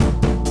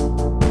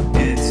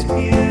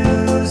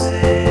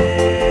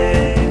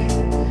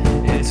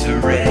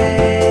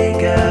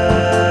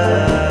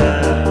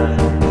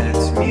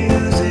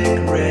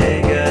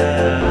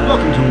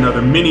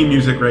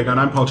Ray Gun.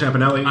 I'm Paul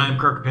Champanelli. I'm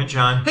Kirk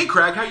Pinchon. Hey,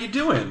 Craig, how you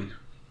doing?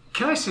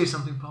 Can I say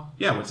something, Paul?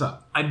 Yeah, what's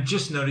up? I'm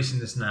just noticing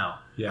this now.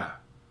 Yeah.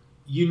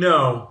 You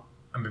know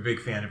I'm a big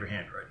fan of your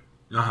handwriting.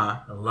 Uh-huh.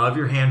 I love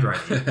your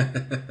handwriting.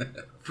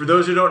 For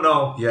those who don't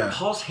know, Yeah.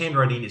 Paul's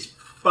handwriting is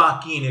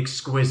fucking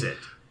exquisite.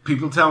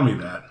 People tell me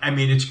that. I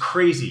mean, it's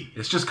crazy.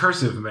 It's just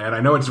cursive, man. I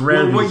know it's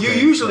rare. Well,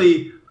 these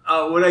days,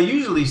 what I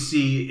usually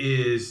see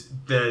is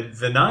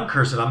the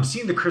non-cursive. I'm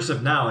seeing the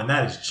cursive now, and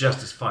that is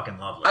just as fucking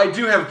lovely. I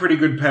do have pretty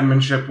good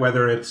penmanship,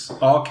 whether it's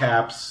all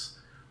caps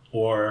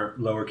or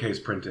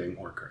lowercase printing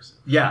or cursive.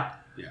 Yeah.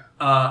 Yeah.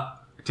 I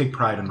take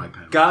pride in my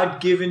pen.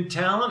 God-given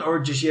talent, or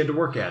just you had to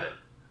work at it?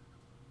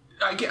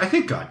 I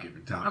think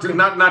God-given talent. Okay.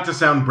 Not to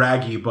sound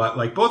braggy, but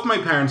like both my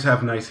parents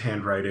have nice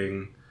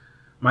handwriting.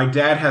 My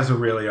dad has a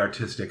really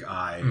artistic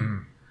eye.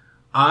 Mm.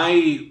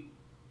 I,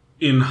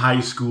 in high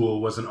school,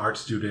 was an art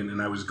student,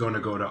 and I was going to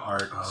go to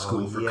art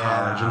school for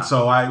college. And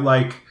so I'm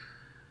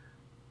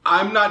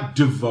not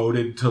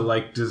devoted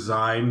to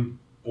design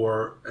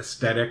or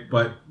aesthetic,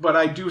 but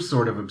I do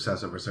sort of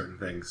obsess over certain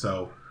things.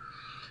 So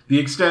the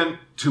extent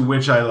to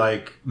which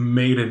I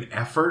made an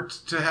effort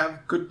to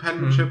have good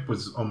penmanship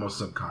was almost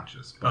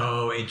subconscious. But,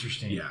 Oh,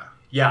 interesting. yeah.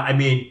 Yeah, I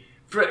mean,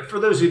 for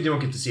those who don't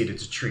get to see it,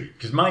 it's a treat.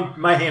 Because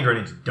my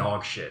handwriting's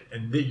dog shit,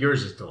 and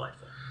yours is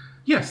delightful.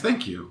 Yes,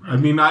 thank you. I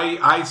mean,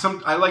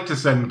 I like to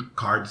send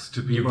cards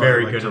to people. You're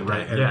very I like good to at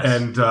write, that, yes.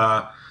 And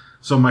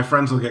so my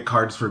friends will get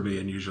cards for me,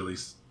 and usually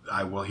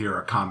I will hear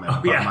a comment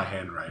about my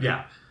handwriting.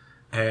 Yeah.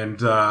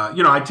 And,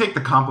 I take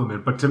the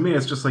compliment, but to me,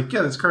 it's just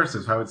that's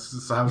cursive. How it's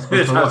supposed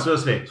It's to how look. it's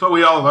supposed to be. It's what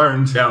we all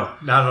learned. No,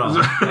 not at all.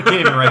 I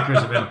can't even write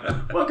cursive.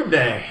 Welcome to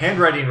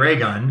Handwriting Ray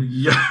Gun.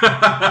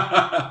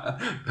 Yeah.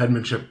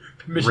 Penmanship.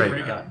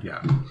 Ray Gun.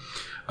 Yeah.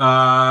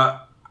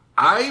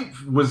 I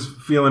was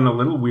feeling a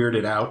little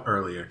weirded out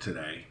earlier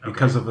today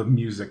because of a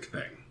music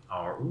thing.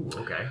 Oh, ooh,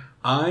 okay.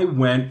 I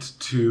went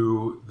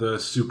to the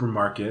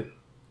supermarket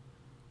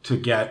to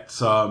get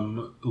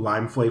some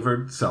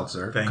lime-flavored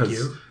seltzer. Thank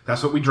you.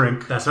 That's what we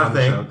drink. That's on our the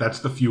thing. show. That's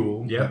the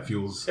fuel that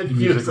fuels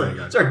Music Ray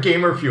Gun. It's our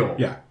gamer fuel.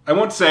 Yeah. I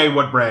won't say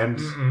what brand,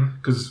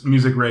 because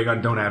Music Ray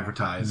Gun don't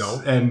advertise.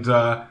 No. And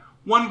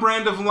one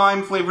brand of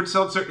lime-flavored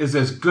seltzer is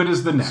as good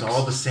as the next. It's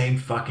all the same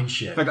fucking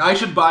shit. In fact, I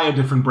should buy a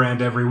different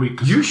brand every week.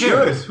 'Cause You who should.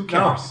 cares? Who No,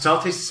 cares? it's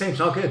all tastes the same.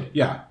 It's all good.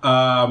 Yeah.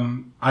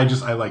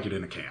 I like it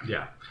in a can.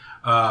 Yeah.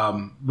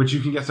 Which you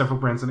can get several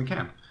brands in a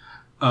can.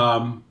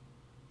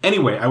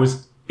 Anyway, I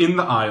was in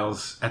the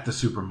aisles at the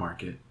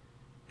supermarket,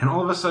 and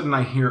all of a sudden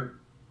I hear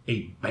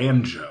a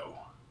banjo.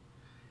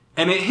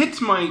 And it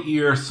hits my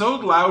ear so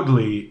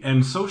loudly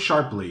and so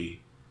sharply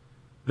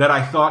that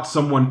I thought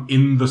someone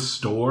in the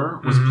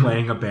store was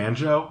playing a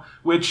banjo,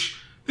 which,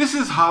 this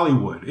is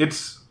Hollywood.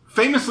 It's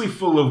famously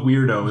full of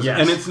weirdos, Yes.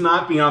 and it's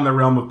not beyond the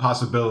realm of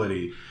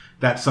possibility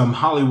that some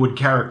Hollywood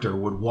character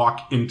would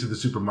walk into the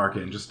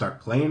supermarket and just start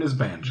playing his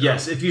banjo.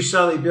 Yes, if you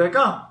saw it, you'd be like,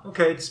 oh,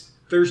 okay, it's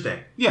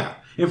Thursday. Yeah.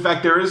 In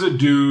fact, there is a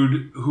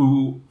dude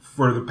who,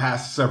 for the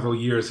past several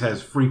years,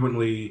 has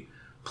frequently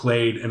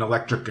played an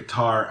electric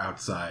guitar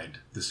outside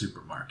the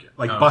supermarket.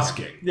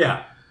 Busking.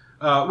 Yeah.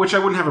 Which I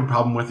wouldn't have a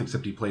problem with,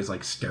 except he plays,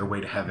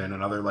 Stairway to Heaven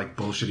and other,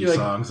 bullshitty You're like,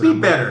 songs. be and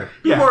I'm better. Like,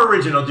 Be more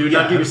original, dude.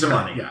 I'll give you some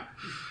that's money. right,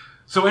 Yeah.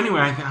 So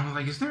anyway, I'm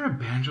like, is there a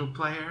banjo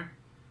player?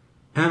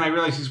 And then I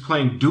realized he's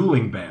playing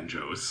dueling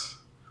banjos,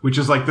 which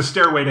is like the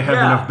Stairway to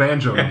Heaven of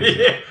banjo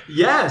music.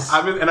 Yes.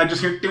 And I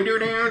just hear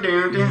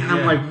do-do-do-do-do, and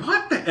I'm like,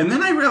 what the? And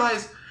then I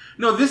realized,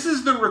 no, this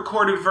is the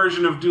recorded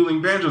version of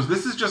dueling banjos.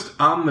 This is just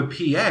on the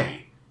PA.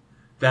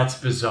 That's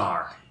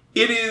bizarre.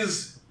 It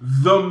is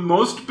the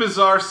most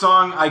bizarre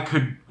song I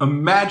could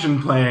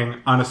imagine playing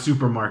on a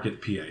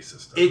supermarket PA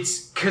system.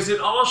 It's because it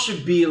all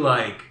should be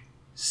like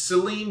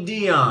Celine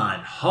Dion,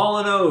 Hall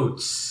 &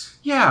 Oates.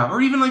 Yeah, or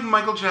even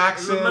Michael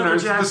Jackson, Michael or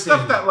Jackson. the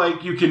stuff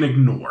that you can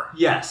ignore.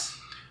 Yes.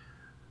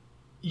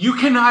 You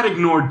cannot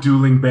ignore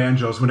dueling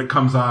banjos when it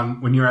comes on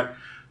when you're at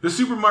the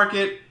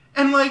supermarket.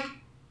 And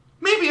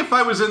maybe if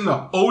I was in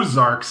the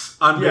Ozarks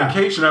on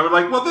vacation, I would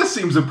well, this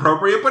seems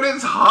appropriate, but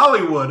it's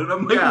Hollywood. And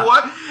I'm like,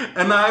 what?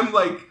 And I'm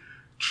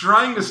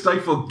trying to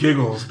stifle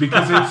giggles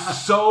because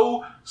it's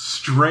so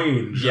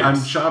strange. Yes. I'm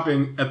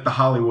shopping at the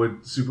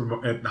Hollywood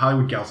at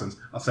Hollywood Gelson's.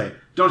 I'll say,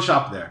 don't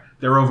shop there.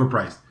 They're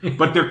overpriced.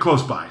 But they're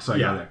close by, so I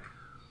go there.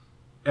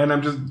 And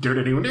I'm just...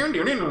 I'm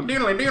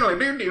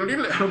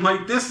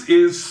like, this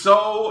is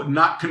so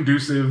not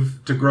conducive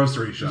to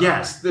grocery shopping.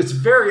 Yes, it's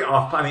very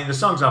off... I mean, the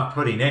song's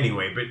off-putting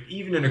anyway, but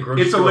even in a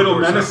grocery It's store... a little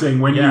menacing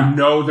when you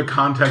know the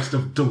context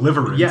of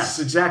deliverance. Yes,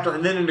 exactly.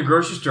 And then in the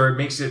grocery store, it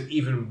makes it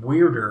even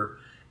weirder.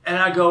 And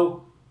I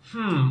go,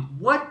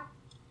 what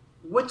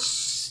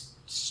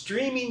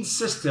streaming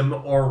system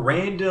or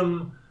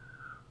random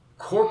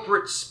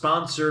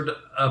corporate-sponsored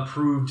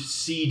approved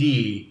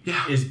CD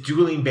is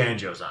dueling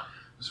banjos on?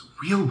 It's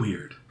real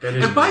weird. That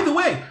is and by weird. the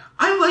way,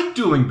 I like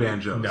dueling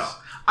banjos. No.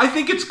 I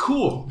think it's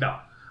cool. No.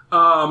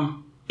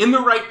 In the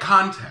right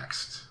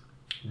context.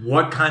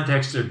 What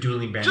context are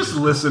dueling banjos? Just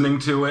listening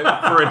to it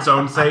for its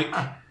own sake.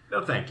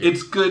 No, thank you.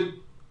 It's good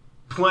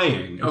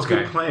playing. It's Okay.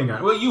 been playing.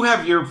 Well, you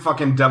have your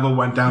fucking Devil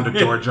Went Down to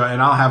Georgia,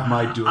 and I'll have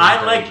my Dueling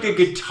I like Banjos.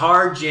 the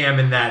guitar jam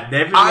in that.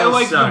 Everything I else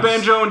like sucks. the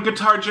banjo and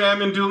guitar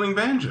jam and Dueling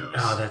Banjos.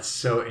 Oh, that's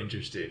so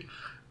interesting.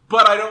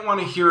 But I don't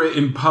want to hear it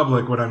in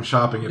public when I'm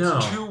shopping. It's No.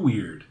 too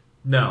weird.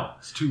 No.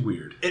 It's too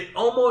weird. It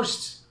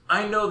almost...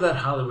 I know that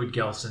Hollywood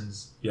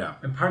Gelson's... Yeah.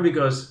 And part of me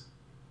goes,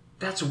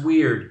 that's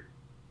weird.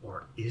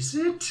 Or is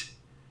it?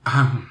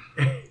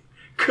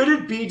 Could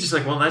it be just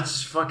like, well, that's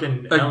just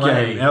fucking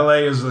Again, LA? LA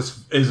is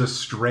a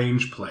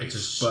strange place.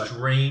 It's a but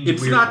strange,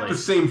 it's weird not place. the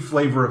same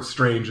flavor of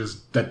strange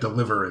as that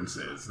Deliverance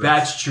is.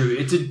 That's true.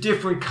 It's a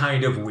different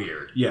kind of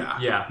weird. Yeah.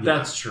 Yeah,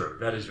 that's true.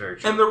 That is very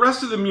true. And the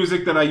rest of the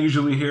music that I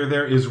usually hear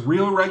there is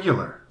real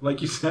regular.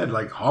 Like you said,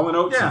 like Hall &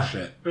 Oates and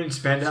shit. But in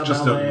Spandau It's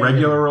just Ballet, a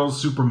regular old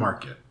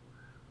supermarket.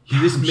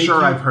 Yeah, this I'm make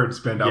sure you- I've heard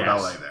Spandau Yes.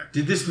 Ballet there.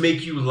 Did this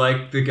make you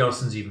like the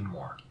Gelsons even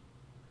more?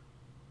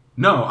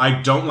 No,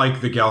 I don't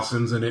like the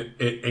Gelsons, and it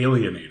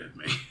alienated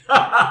me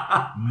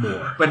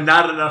more. But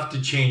not enough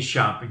to change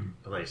shopping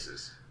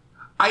places.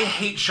 I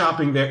hate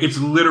shopping there. It's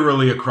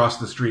literally across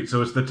the street.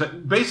 So it's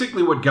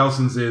basically what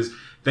Gelson's is.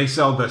 They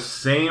sell the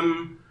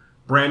same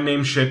brand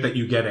name shit that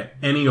you get at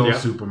any old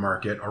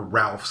supermarket or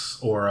Ralph's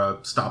or a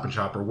Stop and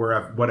Shop or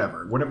wherever,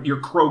 whatever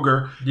your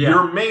Kroger,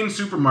 your main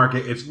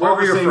supermarket. It's all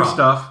the same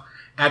stuff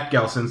at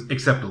Gelson's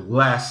except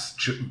less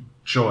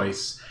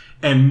choice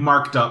and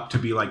marked up to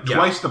be like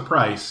twice the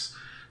price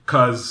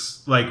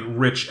because like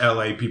rich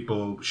LA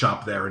people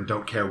shop there and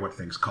don't care what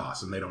things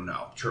cost and they don't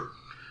know. True.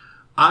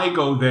 I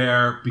go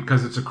there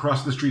because it's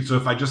across the street. So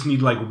if I just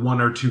need like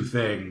one or two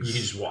things, You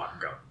can just walk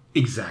and go.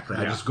 exactly.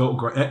 I just go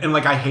and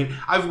like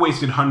I've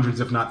wasted hundreds,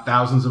 if not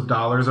thousands, of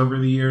dollars over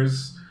the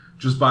years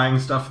just buying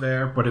stuff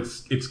there. But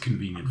it's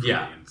convenient for me,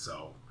 and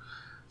so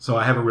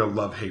I have a real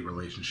love-hate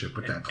relationship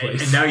with that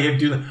place. And now you have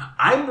Dueling.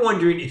 I'm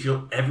wondering if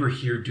you'll ever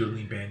hear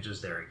Dueling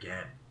Banjos there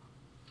again.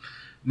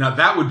 Now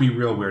that would be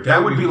real weird.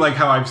 That would be like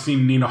how I've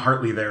seen Nina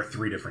Hartley there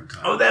 3 different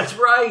times. Oh, that's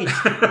right.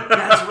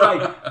 That's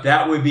right.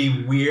 That would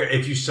be weird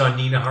if you saw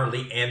Nina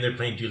Hartley and they're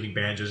playing Dueling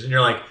Banjos and you're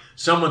like,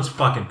 someone's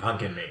fucking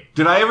punking me.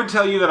 Did I ever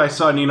tell you that I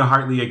saw Nina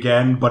Hartley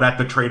again, but at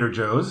the Trader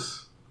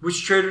Joe's?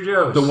 Which Trader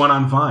Joe's? The one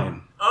on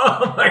Vine.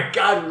 Oh my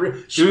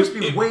God. She must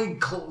be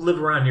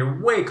live around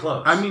here, way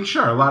close. I mean,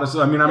 sure. A lot of...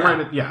 I mean, I'm right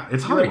at...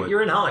 it's Hollywood.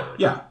 You're in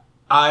Hollywood. Yeah.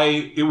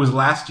 It was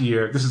last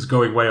year. This is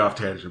going way off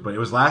tangent, but it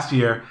was last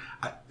year.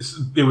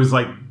 It was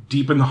like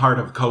deep in the heart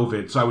of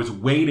COVID. So I was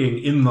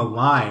waiting in the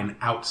line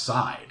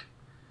outside.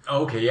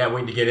 Oh, okay. Yeah.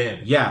 Waiting to get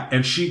in. Yeah.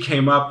 And she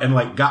came up and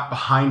like got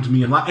behind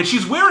me in line and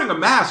she's wearing a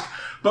mask,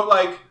 but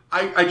like,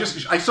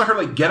 I saw her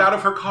like get out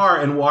of her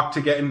car and walk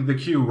to get into the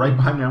queue right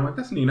behind me. I'm like,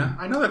 that's Nina.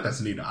 I know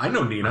that's Nina. I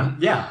know Nina.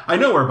 Yeah. I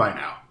know her by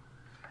now.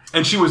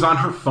 And she was on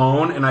her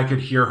phone, and I could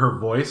hear her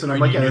voice, and I'm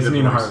like, yeah, that's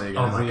Nina Hartley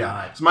again. Oh, my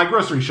God. It's my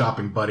grocery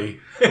shopping buddy.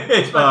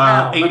 It's my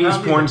pal.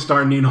 80s porn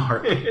star Nina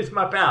Hartley. It's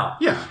my pal.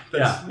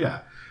 Yeah.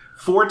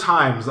 4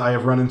 times I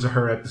have run into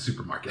her at the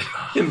supermarket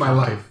in my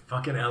life.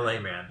 Fucking LA,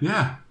 man.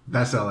 Yeah,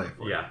 that's LA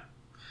for you. Yeah.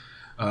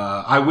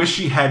 I wish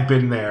she had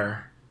been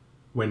there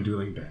when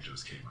Dueling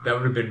Banjos came out. That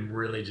would have been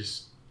really,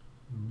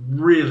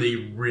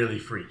 really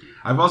freaky.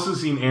 I've also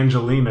seen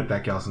Angeline at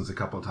that Gelson's a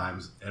couple of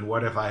times, and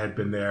what if I had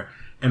been there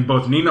and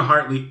both Nina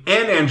Hartley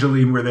and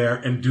Angeline were there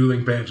and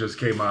Dueling Banjos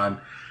came on?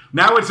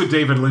 Now it's a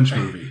David Lynch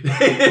movie.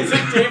 It's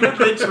a David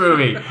Lynch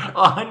movie.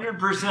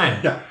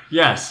 100%. Yeah.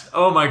 Yes.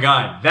 Oh my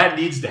God. That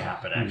needs to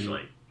happen,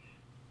 actually.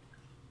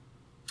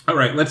 All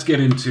right, let's get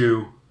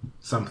into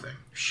something.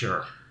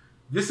 Sure.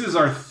 This is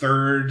our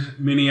 3rd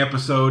mini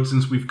episode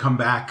since we've come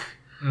back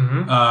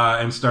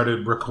and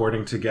started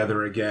recording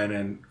together again.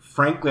 And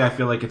frankly, I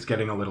feel like it's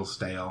getting a little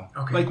stale.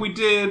 Okay. Like we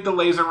did the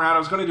laser round. I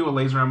was going to do a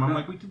laser round. I'm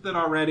like, we did that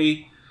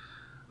already.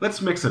 Let's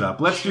mix it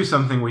up. Let's do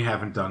something we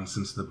haven't done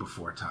since the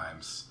before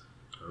times.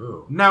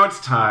 Ooh. Now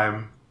it's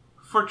time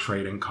for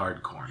Trading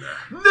Card Corner.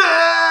 We're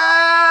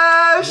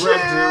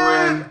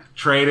We're doing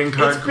Trading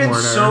Card It's Corner.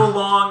 been so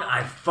long,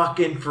 I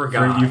fucking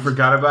forgot. You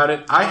forgot about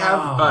it? I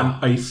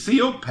have a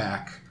sealed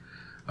pack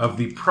of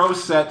the Pro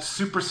Set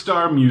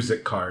Superstar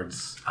music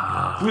cards.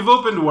 We've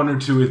opened 1 or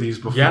 2 of these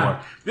before.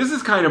 Yeah. This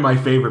is kind of my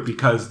favorite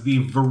because the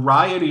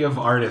variety of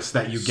artists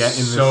that you get in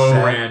this So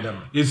set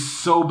random. is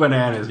so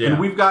bananas. Yeah. And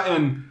we've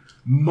gotten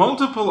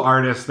multiple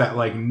artists that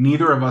like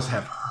neither of us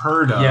have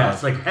heard of. Yeah,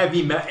 it's like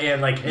heavy metal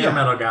and like hair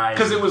metal guys.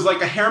 Because it was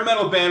like a hair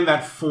metal band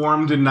that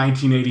formed in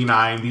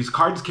 1989. These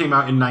cards came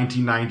out in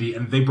 1990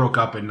 and they broke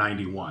up in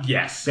 91.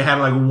 Yes. They had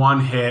like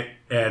 1 hit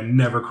and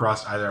never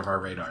crossed either of our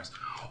radars.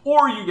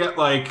 Or you get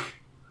like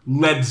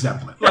Led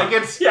Zeppelin. Like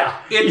it's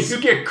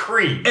you get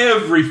Cream.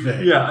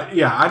 everything.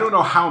 Yeah. I don't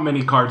know how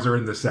many cards are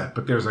in the set,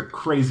 but there's a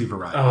crazy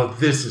variety. Oh,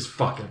 this is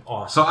fucking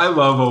awesome. So I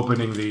love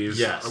opening these.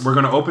 Yes. We're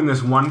going to open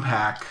this 1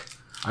 pack.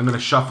 I'm going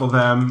to shuffle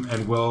them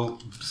and we'll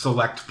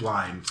select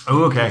blind.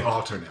 Oh, okay.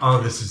 Alternate.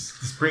 Oh,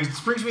 this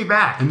brings me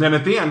back. And then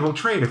at the end, we'll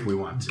trade if we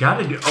want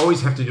to.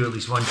 Always have to do at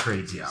least 1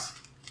 trade. Yeah.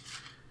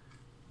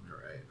 All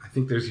right. I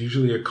think there's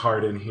usually a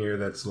card in here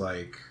that's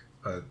like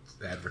an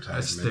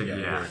advertisement. Yeah.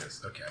 Here it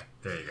is. Okay.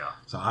 There you go.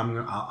 So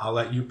I'll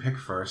let you pick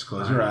first.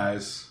 Close your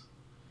eyes.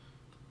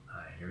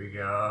 I Here we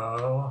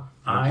go.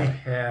 I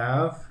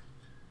have.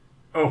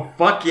 Oh,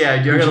 fuck yeah.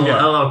 I do got a you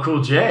get? LL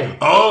Cool J.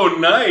 Oh,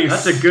 nice.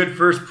 That's a good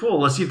first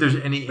pull. Let's see if there's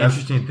any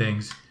interesting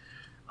things.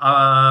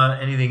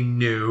 Anything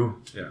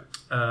new. Yeah.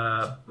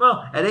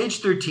 Well, at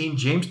age 13,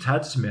 James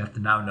Todd Smith,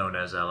 now known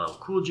as LL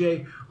Cool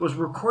J, was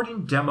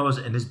recording demos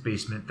in his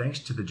basement thanks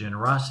to the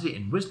generosity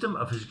and wisdom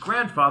of his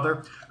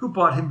grandfather, who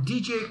bought him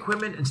DJ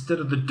equipment instead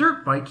of the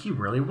dirt bike he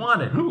really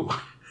wanted. Ooh.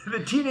 The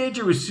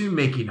teenager was soon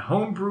making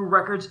homebrew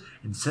records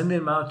and sending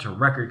them out to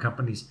record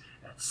companies.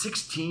 At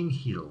 16,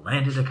 he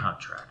landed a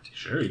contract.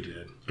 Sure he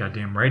did.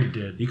 Goddamn right he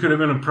did. He could have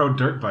been a pro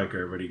dirt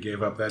biker, but he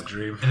gave up that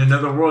dream. In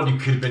another world, you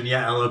could have been,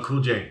 LL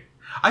Cool J.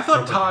 I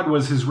thought Todd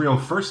was his real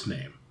first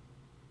name.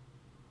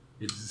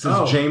 It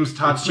says James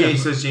Todd Smith. It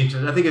says James.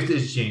 I think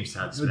it's James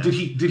Todd Smith. Did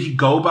he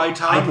go by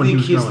Todd? I when he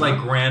think was his growing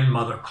up?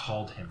 grandmother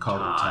called him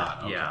Todd.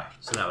 Todd. Okay. Yeah,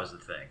 so that was the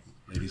thing.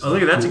 Ladies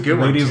look at love that's cool, a good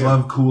one. Ladies too.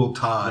 love cool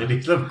Todd.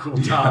 Ladies love cool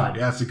Todd.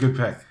 Yeah, it's a good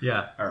pick.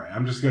 Yeah. All right,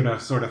 I'm just gonna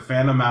sort of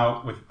fan them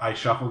out with. I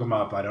shuffled them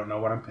up. I don't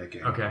know what I'm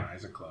picking. Okay. My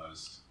eyes are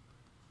closed.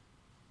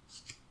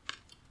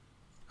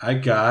 I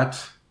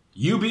got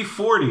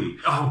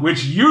UB40,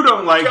 which you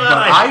don't like, God, but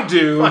I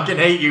do. Fucking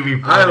hate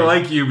UB40. I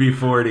like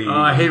UB40.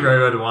 I hate Red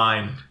Red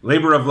Wine.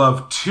 Labor of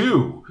Love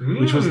 2,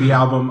 which was the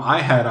album I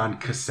had on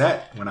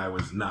cassette when I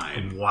was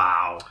 9.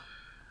 Wow.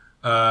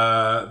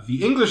 The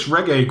English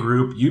reggae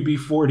group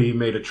UB40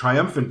 made a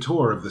triumphant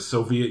tour of the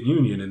Soviet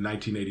Union in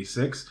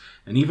 1986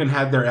 and even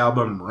had their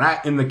album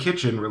Rat in the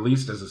Kitchen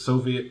released as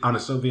on a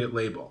Soviet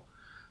label.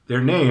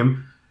 Their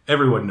name,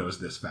 everyone knows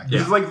this fact.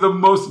 This is like the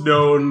most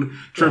known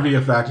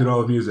trivia fact in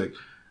all of music.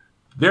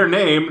 Their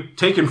name,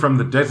 taken from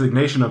the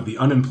designation of the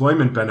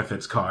unemployment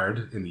benefits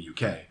card in the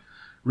UK,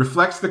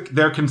 reflects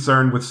their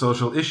concern with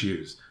social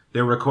issues.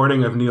 Their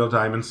recording of Neil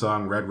Diamond's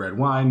song Red Red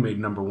Wine made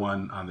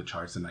 #1 on the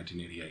charts in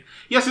 1988.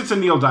 Yes, it's a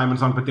Neil Diamond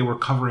song, but they were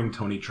covering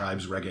Tony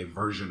Tribe's reggae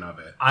version of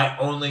it. I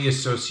only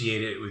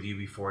associate it with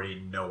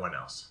UB40, no one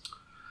else.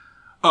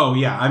 Oh,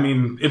 yeah. I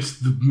mean, it's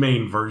the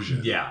main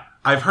version. Yeah.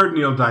 I've heard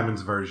Neil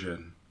Diamond's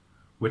version,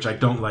 which I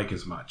don't like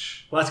as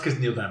much. Well, that's because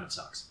Neil Diamond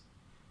sucks.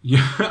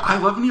 Yeah, I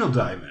love Neil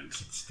Diamond.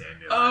 Can't stand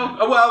Neil Diamond.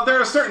 Oh, well,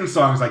 there are certain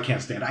songs I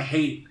can't stand. I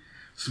hate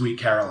Sweet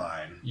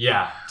Caroline.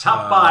 Yeah.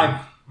 Top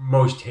 5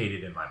 most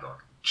hated in my book.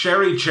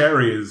 Cherry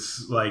Cherry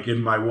is like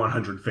in my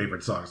 100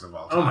 favorite songs of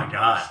all time. Oh my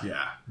God.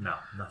 Yeah. No,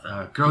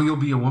 nothing. Girl, You'll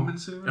Be a Woman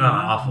Soon?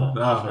 Awful.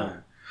 Oh, Awful.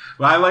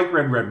 Well, I like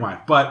Red Red Wine,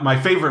 but my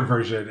favorite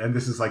version, and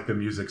this is like the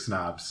music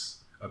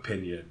snob's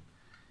opinion,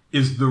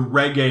 is the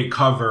reggae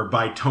cover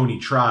by Tony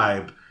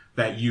Tribe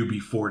that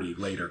UB40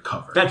 later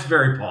covered. That's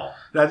very Paul.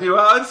 It's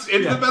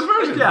the best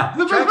version. Yeah. It's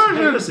the best version.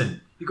 Hey,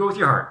 listen, you go with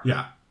your heart.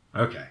 Yeah.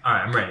 Okay. All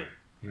right, I'm ready.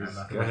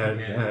 Go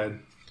ahead.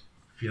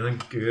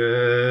 Feeling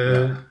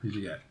good. Who'd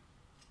you get?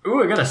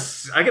 Ooh, I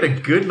got a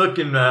good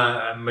looking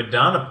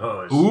Madonna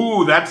pose.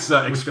 Ooh, that's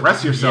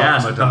Express Yourself,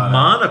 yes, Madonna. The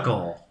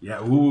monocle.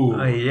 Yeah,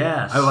 ooh.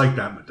 Yes. I like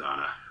that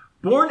Madonna.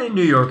 Born in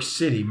New York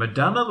City,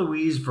 Madonna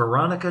Louise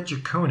Veronica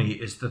Giacone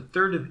is the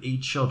third of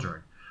 8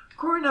 children.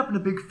 Growing up in a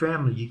big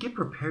family, you get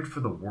prepared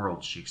for the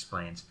world, she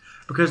explains,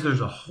 because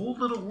there's a whole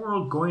little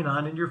world going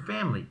on in your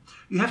family.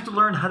 You have to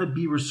learn how to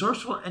be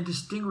resourceful and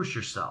distinguish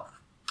yourself.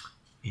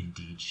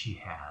 Indeed,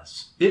 she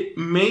has. It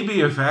may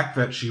be a fact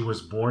that she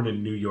was born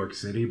in New York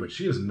City, but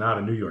she is not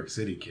a New York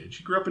City kid.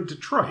 She grew up in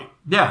Detroit.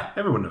 Yeah.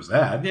 Everyone knows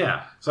that.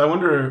 Yeah. So I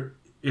wonder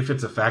if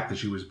it's a fact that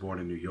she was born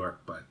in New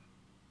York, but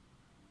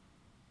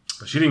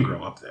she didn't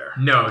grow up there.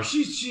 No,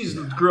 she's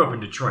grew up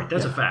in Detroit.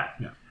 That's a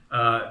fact.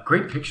 Yeah.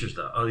 Great pictures,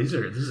 though. Oh, this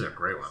is a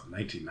great one.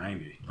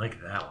 1990. I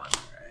like that one.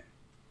 All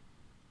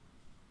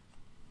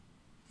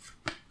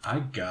right. I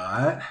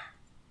got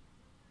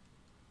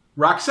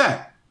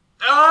Roxette.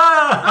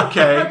 Ah!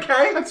 Okay.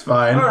 Okay. That's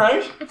fine. All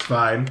right. That's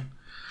fine.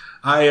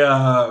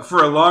 I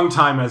for a long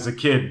time as a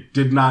kid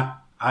didn't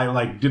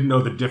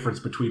know the difference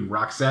between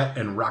Roxette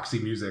and Roxy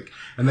Music,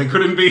 and they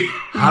couldn't be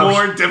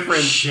more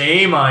different.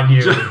 Shame on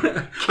you.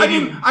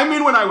 I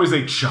mean when I was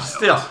a child.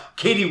 Still,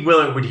 Katie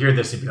Willett would hear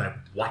this and be like,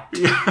 "What?"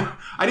 Yeah,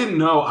 I didn't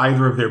know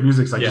either of their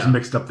musics. I just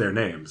mixed up their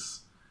names.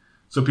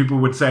 So people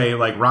would say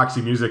like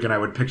Roxy Music, and I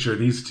would picture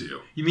these two.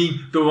 You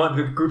mean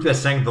the group that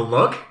sang "The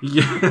Look"?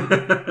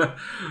 Yeah.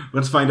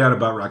 Let's find out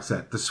about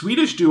Roxette. The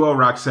Swedish duo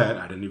Roxette,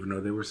 I didn't even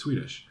know they were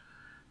Swedish,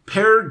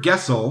 Per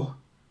Gessle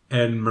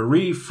and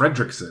Marie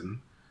Fredriksson,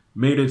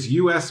 made its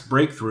U.S.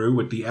 breakthrough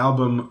with the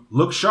album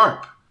Look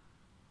Sharp,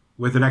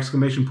 with an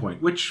exclamation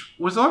point, which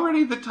was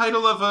already the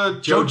title of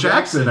a Joe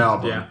Jackson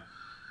album. Yeah.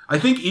 I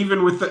think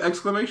even with the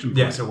exclamation point.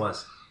 Yes, it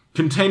was.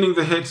 Containing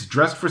the hits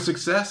Dressed for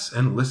Success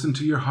and Listen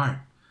to Your Heart.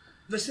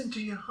 Listen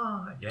to your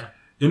heart. Yeah.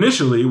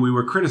 Initially, we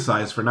were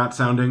criticized for not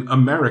sounding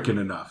American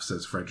enough,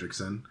 says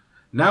Fredrickson.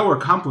 Now we're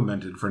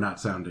complimented for not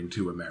sounding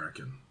too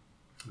American.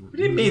 What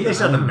do you mean they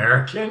sound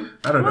American?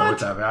 I don't know what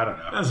that. I don't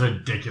know. That's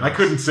ridiculous. I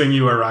couldn't sing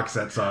you a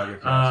Roxette song.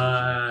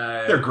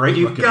 They're great.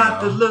 You've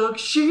got the look.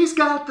 She's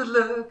got the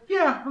look.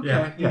 Yeah.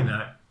 Okay. Yeah.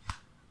 No.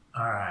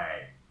 All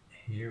right.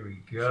 Here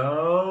we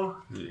go.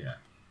 Yeah.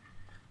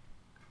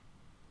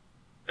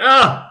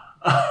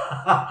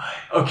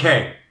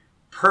 Okay.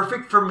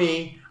 Perfect for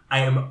me. I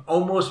am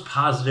almost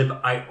positive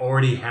I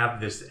already have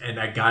this, and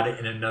I got it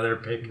in another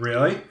pick.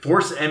 Really?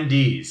 Force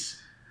MDs.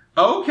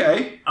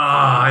 Okay.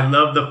 I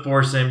love the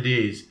Force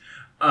MDs.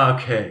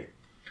 Okay.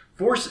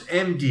 Force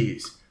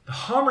MDs. The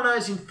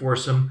harmonizing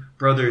foursome,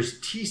 brothers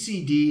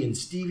TCD and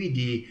Stevie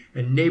D,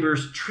 and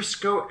neighbors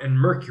Trisco and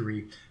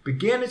Mercury,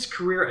 began its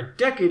career a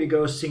decade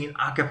ago singing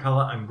a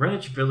cappella on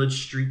Greenwich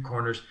Village street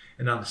corners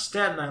and on the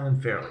Staten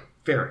Island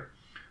ferry.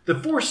 The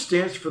Force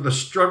stands for the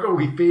struggle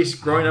we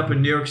faced growing up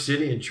in New York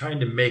City and trying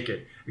to make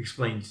it,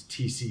 explains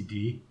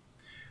TCD.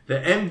 The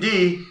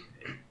MD,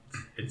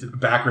 it's a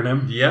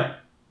Backronym. Yep.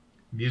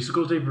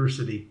 Musical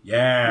diversity.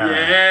 Yeah.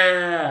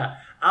 Yeah.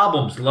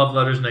 Albums: Love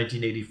Letters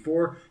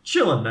 1984,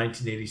 Chillin'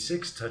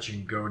 1986, Touch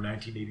and Go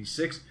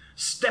 1986,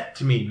 Step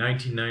to Me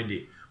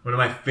 1990. One of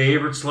my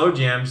favorite slow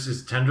jams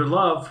is Tender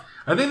Love.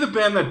 Are they the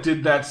band that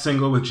did that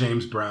single with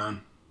James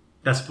Brown?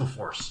 That's Full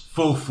Force.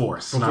 Full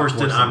Force. Full not Force did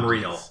Force I'm MDs.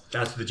 Real.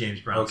 That's the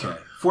James Brown Okay. song.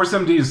 Force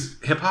MD's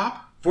hip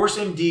hop? Force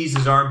MDs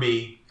is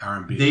R&B.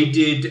 R&B. They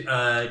did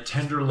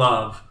Tender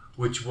Love,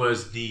 which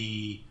was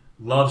the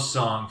love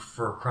song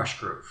for Crush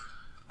Groove.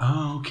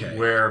 Oh, okay.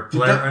 Where Did,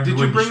 Blair did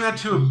you bring that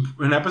to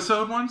an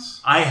episode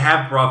once? I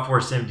have brought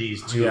Force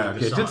MDs to Yeah, the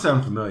okay. It song. did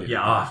sound familiar.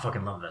 Yeah, I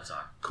fucking love that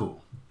song.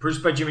 Cool.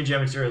 Produced by Jimmy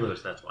Jam and Terry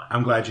Lewis, that's why.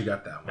 I'm glad you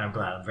got that one. I'm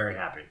glad. I'm very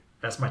happy.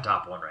 That's my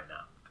top one right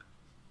now.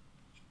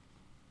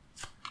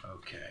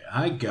 Okay,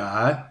 I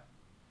got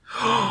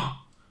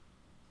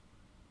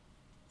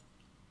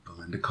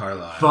Belinda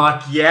Carlisle.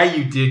 Fuck yeah,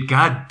 you did.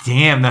 God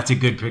damn, that's a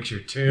good picture,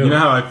 too. You know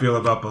how I feel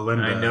about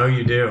Belinda. I know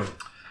you do.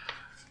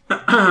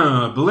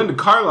 Belinda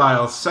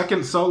Carlisle's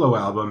second solo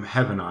album,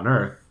 Heaven on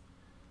Earth.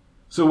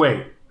 So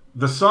wait,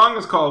 the song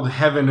is called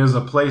Heaven is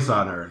a Place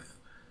on Earth,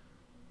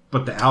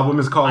 but the album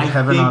is called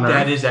Heaven on Earth? I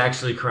think that is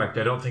actually correct.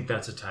 I don't think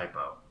that's a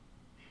typo.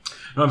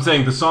 No, I'm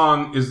saying the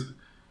song is...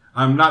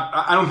 I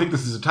don't think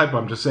this is a typo,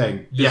 I'm just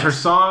saying. Yes. Is her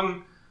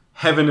song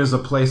Heaven is a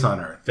Place on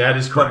Earth? That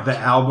is correct. But the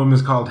album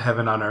is called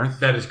Heaven on Earth?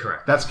 That is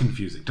correct. That's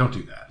confusing. Don't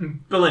do that.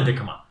 Belinda,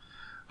 come on.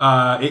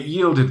 It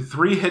yielded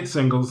 3 hit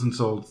singles and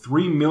sold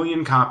 3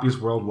 million copies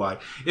worldwide.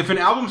 If an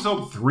album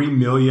sold 3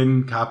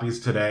 million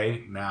copies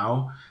today,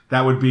 now,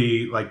 that would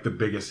be like the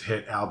biggest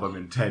hit album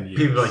in 10 years.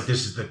 People are like,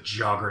 this is the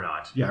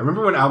juggernaut. Yeah,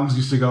 remember when albums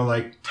used to go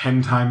like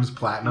 10 times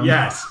platinum?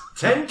 Yes.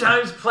 10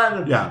 times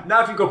platinum. Yeah.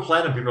 Now if you go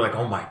platinum, people are like,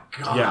 oh my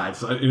God. Yeah,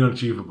 it's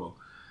inachievable.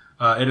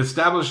 It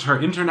established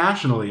her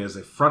internationally as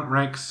a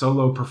front-rank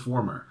solo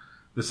performer.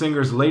 The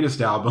singer's latest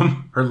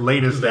album,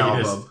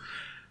 album,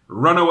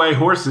 Runaway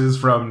Horses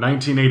from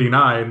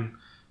 1989,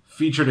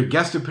 featured a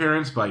guest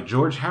appearance by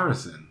George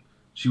Harrison.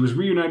 She was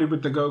reunited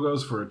with the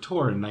Go-Go's for a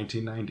tour in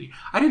 1990.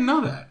 I didn't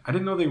know that. I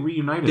didn't know they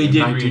reunited They in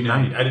did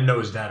 1990. reunite. I didn't know it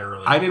was that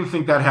early. I didn't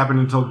think that happened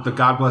until the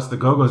God Bless the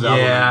Go-Go's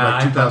album in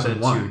like 2001. I thought that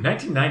too.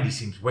 1990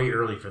 seems way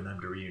early for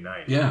them to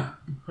reunite. Yeah.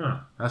 Huh.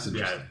 That's Yeah,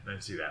 interesting. I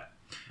didn't see that.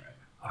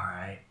 All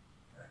right.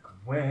 Back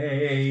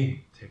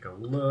away. Take a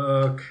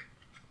look.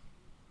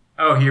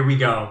 Oh, here we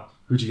go.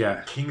 Who'd you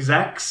got? King's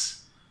X.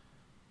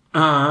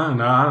 No,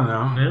 I don't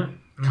know. Yeah.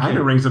 Kind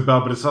of rings a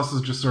bell, but it's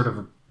also just sort of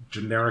a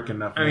generic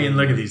enough I mean, name.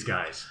 look at these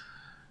guys.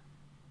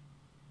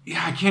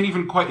 Yeah, I can't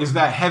even quite... Is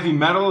that heavy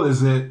metal?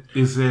 Is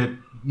it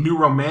new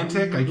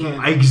romantic? I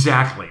can't...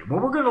 Exactly.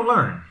 What we're going to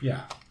learn.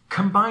 Yeah.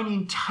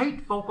 Combining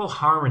tight vocal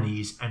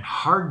harmonies and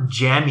hard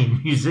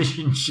jamming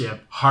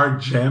musicianship.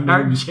 Hard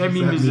jamming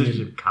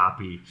Musicianship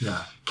copy.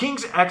 Yeah.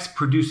 King's X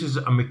produces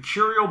a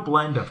mercurial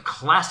blend of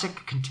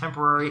classic,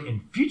 contemporary,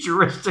 and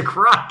futuristic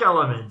rock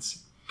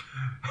elements.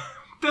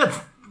 That's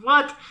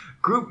what?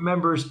 Group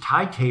members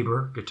Ty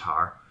Tabor,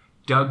 guitar,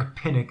 Doug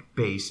Pinnock,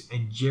 bass,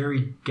 and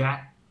Jerry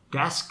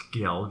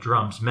Gaskill,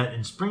 drums, met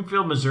in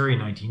Springfield, Missouri in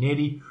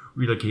 1980,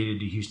 relocated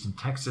to Houston,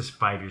 Texas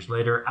 5 years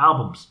later.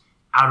 Albums: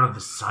 Out of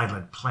the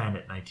Silent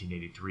Planet,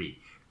 1983.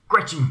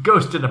 Gretchen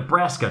Goes to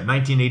Nebraska,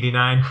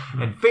 1989.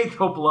 And Faith,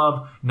 Hope,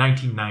 Love,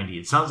 1990.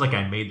 It sounds like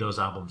I made those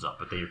albums up,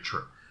 but they are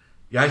true.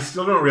 Yeah, I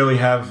still don't really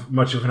have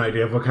much of an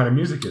idea of what kind of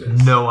music it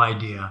is. No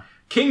idea.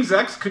 King's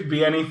X could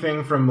be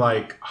anything from,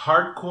 like,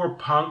 hardcore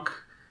punk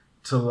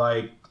to,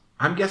 like,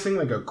 I'm guessing,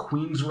 like, a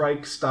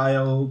Queensryche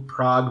style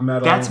prog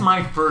metal. That's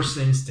my first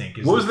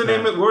instinct. What was the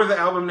name? What were the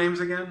album names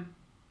again?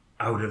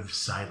 Out of the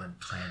Silent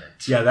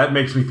Planet. Yeah, that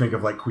makes me think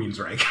of, like,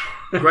 Queensryche.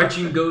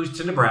 Gretchen Goes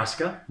to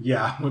Nebraska.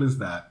 Yeah, what is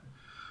that?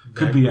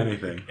 Could be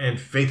anything. And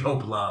Faith,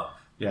 Hope, Love.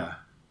 Yeah.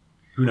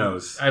 Who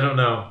knows? I don't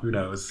know. Who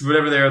knows?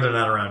 Whatever they are, they're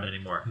not around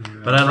anymore.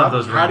 But I love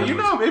those. How do you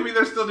random know? Maybe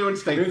they're still doing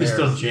state ones. Maybe they're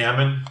fairs. still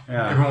jamming.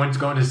 Yeah. Everyone's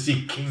going to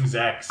see King's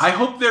X. I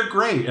hope they're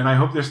great, and I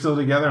hope they're still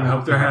together. And I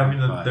hope they're having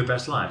fun. their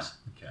best lives.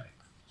 Okay.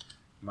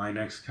 My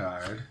next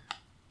card.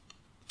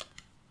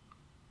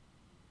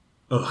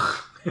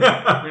 Ugh.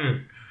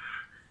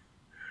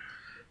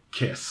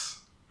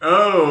 Kiss.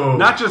 Oh.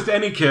 Not just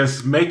any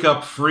kiss,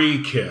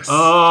 makeup-free kiss.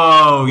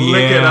 Oh, yeah.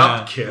 Lick it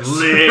up kiss.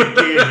 Lick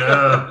it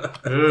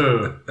up.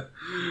 Ooh.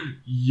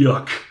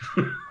 Yuck.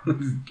 Look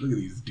at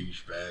these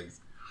douchebags.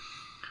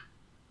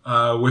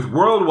 With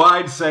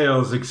worldwide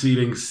sales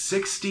exceeding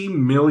 60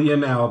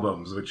 million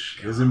albums, which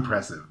is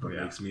impressive, but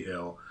makes me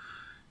ill.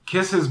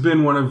 Kiss has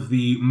been one of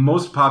the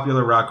most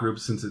popular rock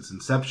groups since its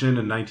inception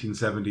in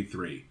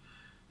 1973.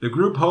 The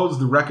group holds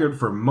the record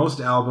for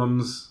most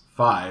albums,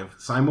 5,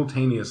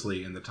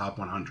 simultaneously in the top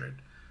 100.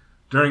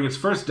 During its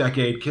first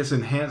decade, Kiss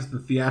enhanced the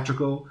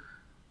theatrical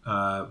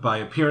by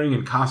appearing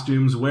in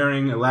costumes,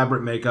 wearing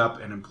elaborate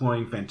makeup, and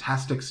employing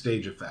fantastic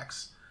stage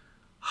effects.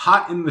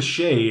 Hot in the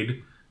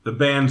Shade, the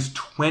band's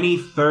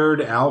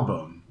 23rd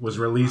album, was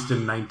released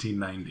in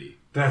 1990.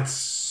 That's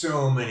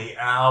so many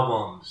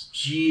albums.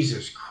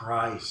 Jesus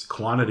Christ.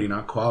 Quantity,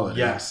 not quality.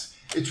 Yes.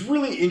 It's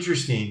really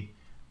interesting.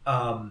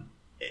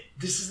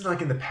 This is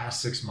like in the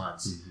past 6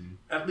 months. Mm-hmm.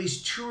 At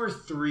least 2 or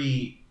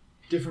 3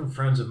 different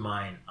friends of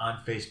mine on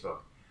Facebook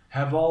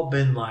have all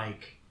been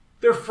like,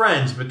 they're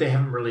friends, but they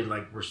haven't really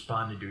like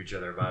responded to each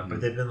other about it. Mm-hmm.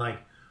 But they've been like,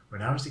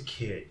 when I was a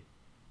kid,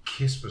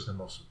 Kiss was the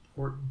most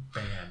important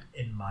band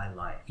in my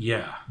life.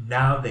 Yeah.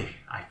 Now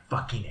I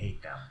fucking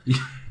hate them.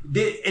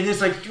 And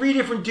it's like 3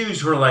 different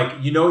dudes who are like,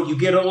 you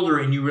get older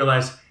and you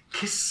realize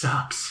Kiss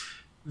sucks.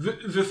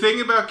 The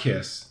thing about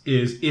Kiss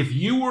is if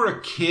you were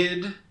a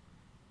kid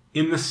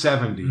in the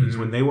 70s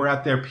when they were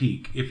at their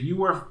peak, if you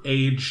were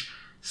age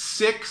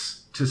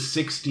 6 to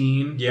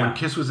 16 when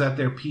Kiss was at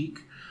their peak,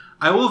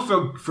 I will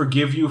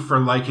forgive you for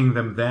liking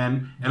them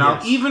then, and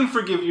I'll even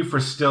forgive you for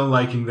still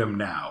liking them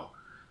now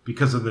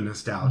because of the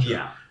nostalgia.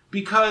 Yeah.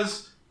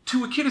 Because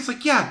to a kid, it's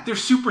like, they're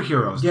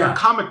superheroes. Yeah. They're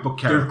comic book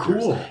characters. They're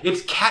cool.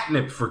 It's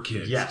catnip for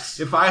kids. Yes.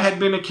 If I had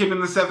been a kid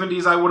in the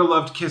 70s, I would have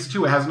loved Kiss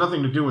too. It has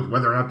nothing to do with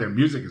whether or not their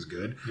music is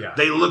good. Yeah.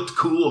 They looked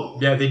cool.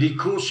 Yeah, they did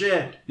cool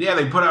shit. Yeah,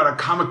 they put out a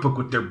comic book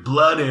with their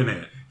blood in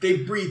it. They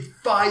breathe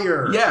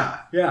fire. Yeah.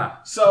 Yeah.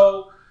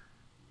 So,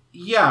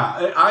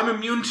 I'm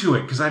immune to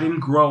it because I didn't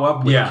grow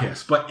up with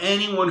Kiss. But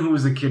anyone who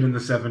was a kid in the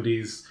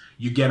 70s,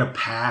 you get a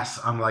pass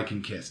on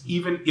liking Kiss.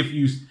 Even if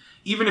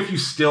you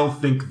still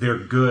think they're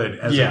good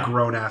as a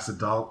grown-ass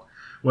adult,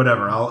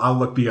 whatever, I'll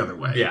look the other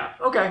way. Yeah.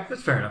 Okay,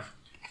 that's fair enough.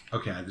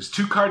 Okay, there's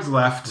 2 cards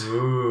left.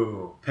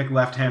 Ooh. Pick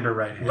left hand or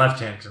right hand.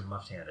 Left hand, because I'm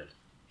left-handed.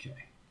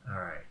 Okay.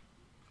 All right.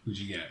 Who'd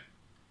you get?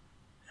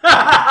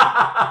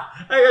 I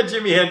got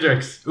Jimi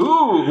Hendrix.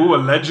 Ooh, a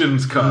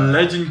Legends card.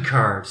 Legend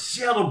card.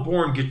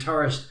 Seattle-born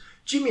guitarist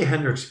Jimi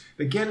Hendrix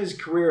began his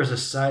career as a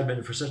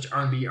sideman for such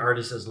R&B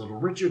artists as Little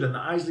Richard and the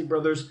Isley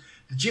Brothers.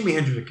 The Jimi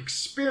Hendrix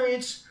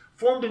Experience,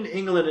 formed in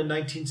England in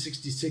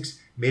 1966,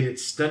 made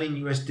its stunning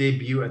U.S.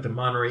 debut at the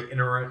Monterey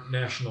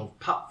International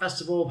Pop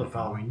Festival the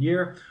following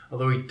year.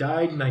 Although he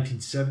died in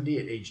 1970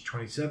 at age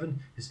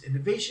 27, his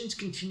innovations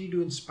continue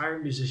to inspire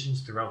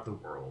musicians throughout the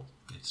world.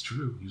 It's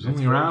true. He was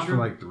only around for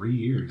like 3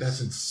 years.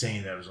 That's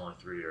insane that it was only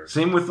 3 years.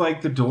 Same with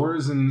like the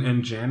Doors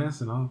and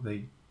Janis and all.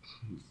 They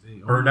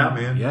burned out,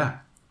 man. Yeah.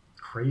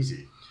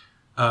 Crazy.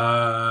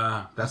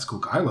 That's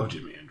cool. I love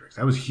Jimi Hendrix.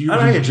 I was huge I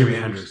don't hate Jimi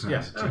Hendrix.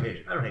 Yeah, I don't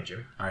hate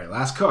Jimi. All right,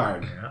 last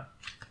card. Yeah.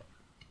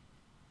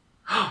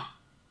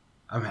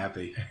 I'm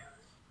happy.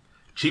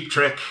 Cheap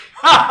Trick.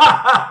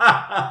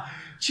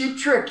 Cheap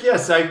Trick.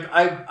 Yes,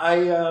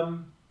 I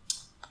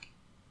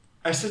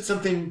said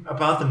something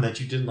about them that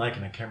you didn't like,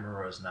 and I can't remember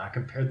what it was now. I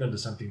compared them to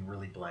something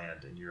really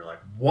bland, and you're like,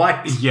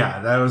 what?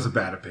 Yeah, that was a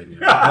bad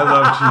opinion. I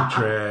love Cheap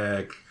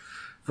Trick.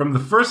 From the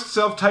first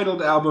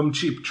self-titled album,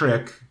 Cheap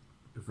Trick,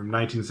 from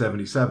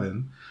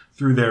 1977,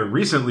 through their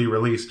recently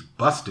released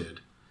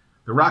Busted,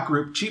 the rock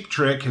group Cheap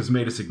Trick has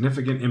made a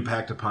significant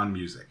impact upon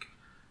music.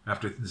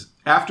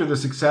 After the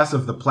success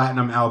of the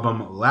platinum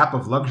album Lap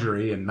of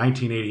Luxury in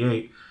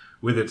 1988,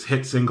 with its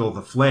hit single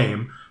The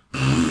Flame,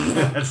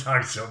 that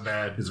song's so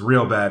bad. It's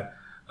real bad.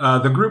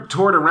 The group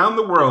toured around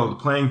the world,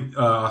 playing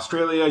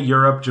Australia,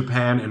 Europe,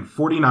 Japan, and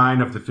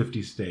 49 of the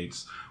 50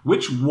 states.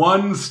 Which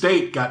one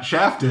state got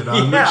shafted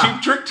on the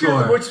Cheap Trick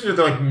tour? Which they're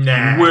like,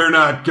 nah. We're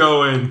not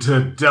going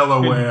to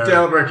Delaware.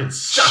 Delaware can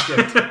suck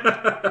it.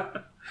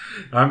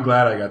 I'm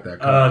glad I got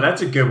that card.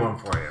 That's a good one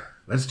for you.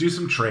 Let's do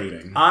some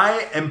trading.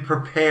 I am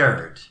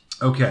prepared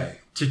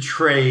to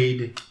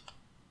trade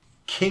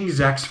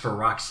King's X for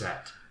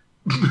Roxette.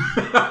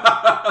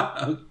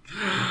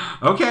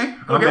 Okay,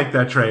 I'll make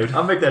that trade.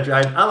 I'm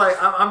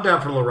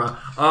down for a little run.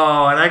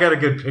 Oh, and I got a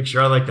good picture.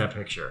 I like that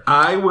picture.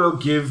 I will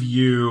give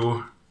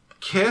you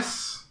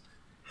Kiss,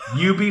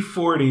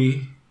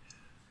 UB40,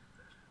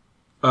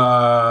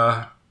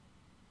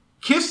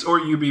 Kiss or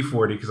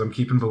UB40 because I'm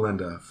keeping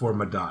Belinda for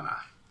Madonna.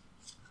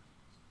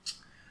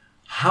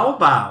 How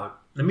about,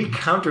 let me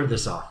counter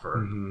this offer.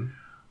 Mm-hmm.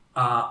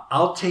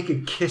 I'll take a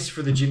Kiss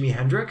for the Jimi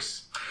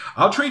Hendrix.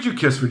 I'll trade you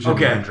Kiss for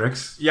Jimi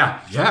Hendrix.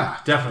 Yeah,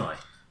 definitely.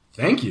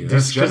 Thank you.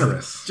 That's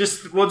generous.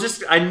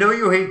 I know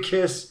you hate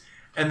Kiss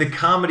and the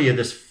comedy of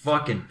this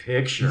fucking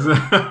picture.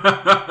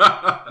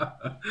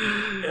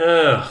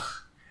 Ugh.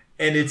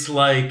 And it's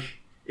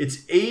like, it's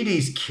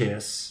 80s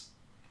Kiss,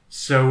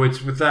 so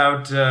it's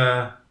without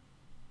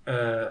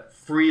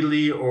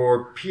Freely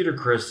or Peter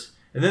Criss.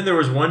 And then there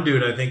was one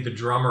dude, I think the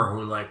drummer,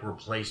 who like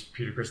replaced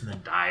Peter Criss and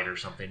then died or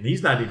something. And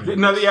he's not even...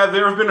 No,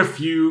 there have been a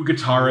few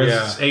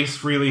guitarists. Yeah. Ace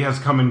Frehley has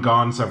come and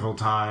gone several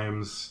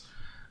times.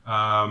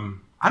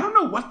 I don't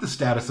know what the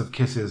status of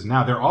Kiss is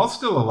now. They're all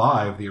still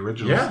alive, the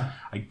originals. Yeah.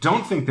 I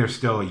don't think they're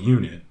still a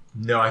unit.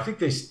 No, I think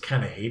they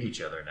kind of hate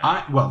each other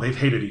now. Well, they've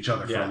hated each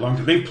other for Yeah. a long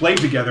time. They've played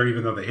together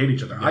even though they hate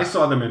each other. Yeah. I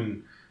saw them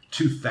in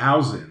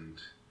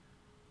 2000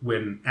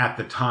 when, at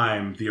the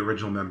time, the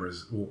original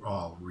members were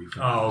all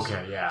reformed. Oh,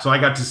 okay, yeah. So I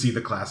got to see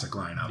the classic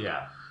lineup.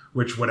 Yeah.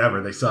 Which,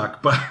 whatever, they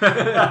suck. But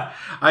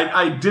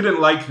I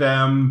didn't like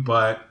them,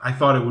 but I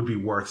thought it would be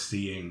worth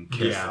seeing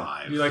Kiss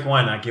live. You're like,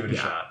 why not? Give it a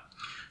Yeah. shot.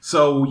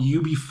 So,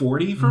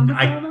 UB40 from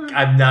Madonna?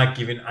 I'm not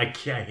giving... I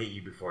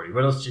hate UB40.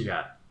 What else you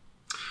got?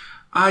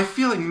 I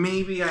feel like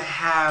maybe I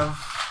have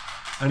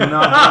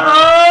another...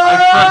 I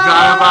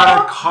forgot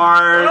about a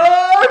card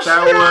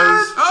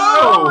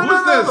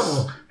who's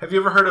this? Have you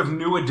ever heard of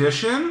New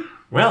Edition?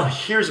 Well,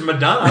 here's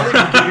Madonna.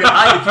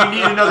 If you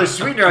need another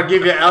sweetener, I'll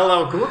give you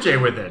LL Cool J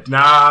with it.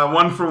 Nah,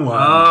 one for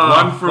one.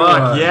 Oh, one for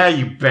fuck. one. Yeah,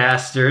 you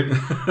bastard.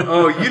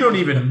 Oh, you don't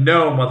even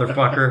know,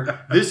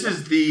 motherfucker. This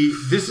is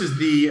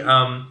the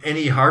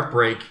Any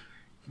Heartbreak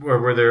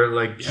where they're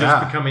like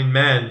just becoming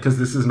men. Because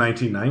this is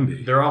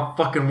 1990. They're all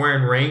fucking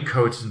wearing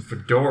raincoats and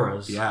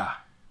fedoras. Yeah.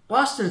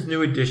 Boston's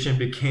New Edition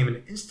became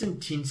an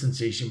instant teen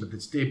sensation with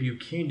its debut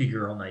Candy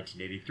Girl in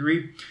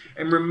 1983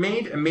 and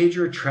remained a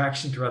major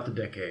attraction throughout the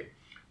decade.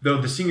 Though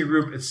the singing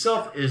group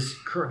itself is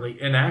currently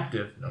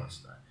inactive, no,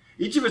 it's not.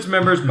 Each of its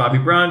members, Bobby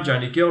Brown,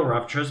 Johnny Gill,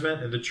 Rob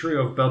Tresvant, and the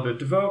trio of Belle Biv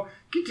DeVoe,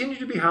 continue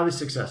to be highly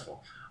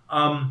successful.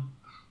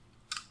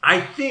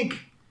 I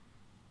think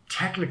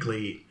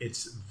technically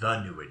it's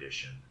the New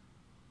Edition.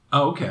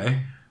 Oh,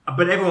 okay.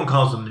 But everyone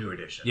calls them New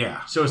Edition.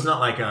 Yeah. So it's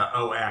not like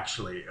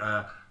actually.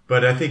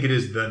 But I think it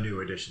is the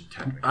New Edition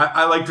technically.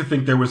 I like to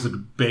think there was a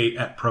debate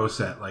at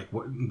ProSet. Like,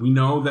 we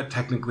know that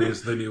technically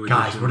is the New Edition.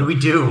 Guys, what do we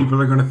do?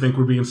 People are going to think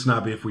we're being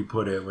snobby if we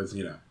put it with,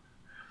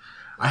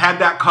 I had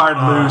that card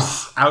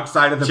loose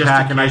outside of the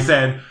pack, and I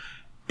said,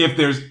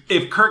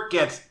 if Kirk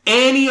gets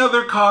any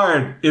other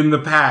card in the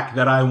pack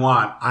that I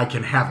want, I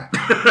can have it.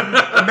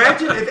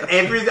 Imagine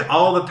if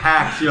all the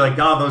packs, you're like,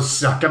 oh, those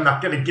suck. I'm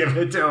not going to give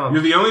it to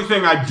them. The only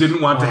thing I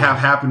didn't want to have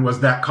happen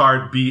was that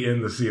card be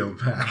in the sealed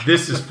pack.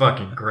 This is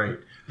fucking great.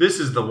 This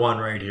is the one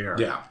right here.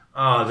 Yeah.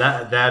 Oh,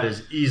 that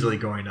is easily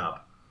going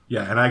up.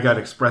 Yeah, and I got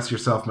Express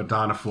Yourself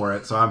Madonna for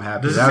it, so I'm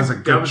happy. That was a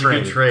good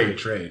trade. Good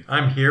trade.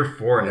 I'm here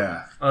for it.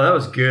 Yeah. Oh, that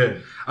was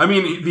good. I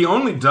mean, the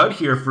only dud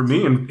here for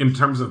me in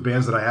terms of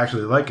bands that I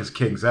actually like is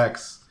King's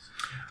X.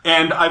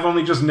 And I've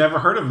only just never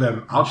heard of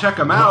them. I'll check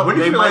them out.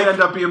 They might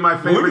end up being my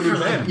favorite new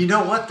band. You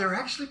know what? They're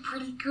actually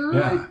pretty good.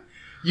 Yeah.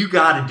 You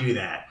got to do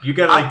that. You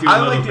got to do.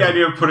 I like the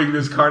idea of putting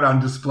this card on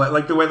display,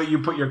 like the way that you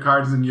put your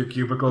cards in your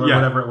cubicle or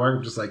whatever at work.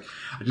 I'm just like,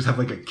 I just have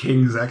like a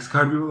King's X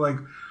card. People are like,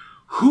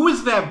 who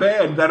is that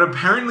band that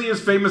apparently is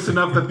famous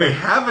enough that they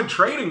have a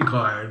trading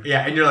card?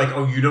 Yeah, and you're like,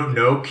 oh, you don't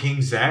know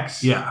King's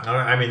X? Yeah.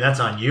 I mean, that's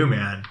on you,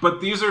 man. But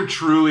these are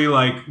truly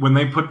like, when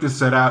they put this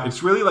set out,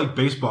 it's really like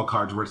baseball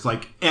cards where it's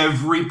like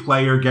every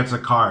player gets a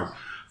card.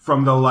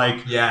 From the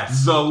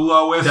the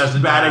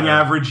lowest batting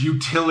average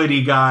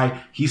utility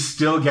guy, he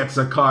still gets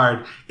a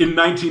card. In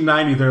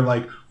 1990, they're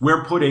like,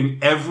 we're putting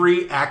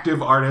every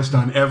active artist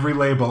on every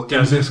label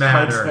in this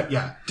card set.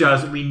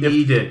 Yeah. We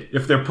need it.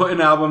 If they're putting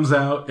albums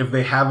out, if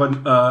they have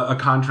a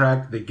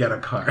contract, they get a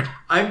card.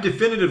 I'm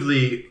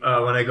definitively,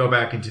 when I go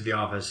back into the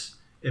office,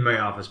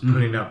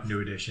 putting up New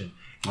Edition.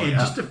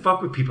 Just to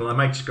fuck with people, I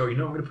might just go, I'm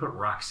going to put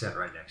Roxette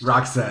right next to it.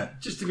 Roxette.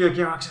 Just to be like,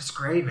 yeah, Roxette's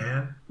great,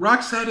 man.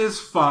 Roxette is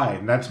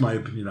fine. That's my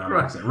opinion on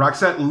Roxette.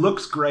 Roxette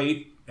looks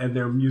great, and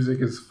their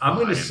music is fine. I'm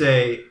going to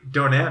say,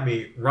 don't at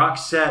me,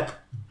 Roxette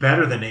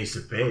better than Ace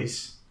of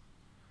Base.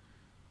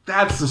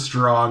 That's a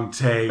strong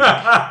take.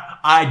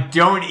 I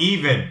don't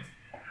even.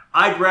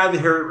 I'd rather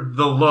hear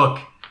The Look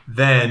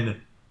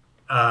than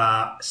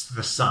The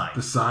Sign.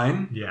 The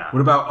Sign? Yeah.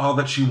 What about All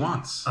That She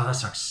Wants? Oh, that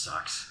song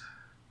sucks.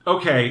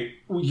 Okay,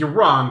 you're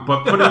wrong,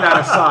 but putting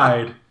that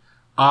aside,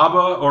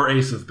 ABBA or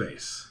Ace of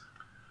Base?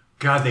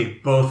 God, they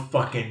both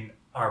fucking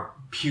are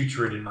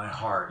putrid in my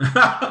heart.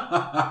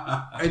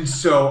 And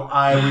so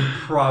I would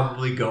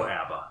probably go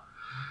ABBA.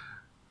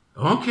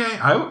 Okay,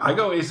 I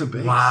go Ace of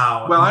Base.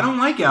 Wow. Well, I don't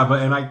like ABBA,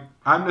 and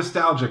I'm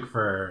nostalgic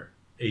for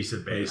Ace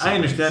of Base. Ace of I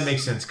understand Base. that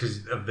makes sense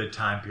because of the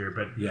time period,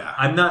 but yeah.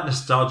 I'm not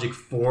nostalgic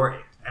for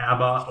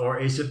ABBA or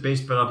Ace of Base,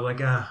 but I'll be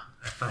like,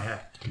 if I had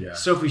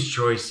Sophie's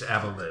Choice,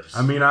 ABBA lives.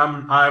 I mean,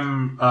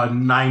 I'm a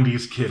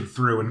 90s kid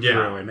through and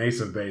through, and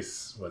Ace of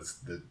Base was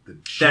the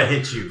shit. That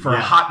hit you. For a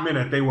hot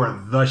minute, they were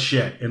the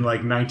shit in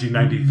like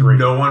 1993.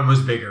 No one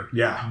was bigger.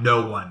 Yeah.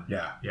 No one.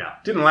 Yeah. Yeah.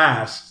 Didn't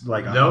last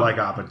like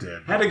ABBA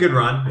did. Had a good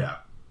run. Yeah.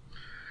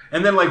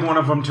 And then like one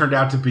of them turned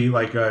out to be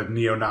like a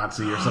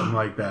neo-Nazi or something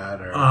like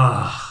that.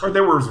 Or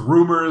there was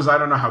rumors. I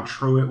don't know how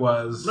true it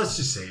was. Let's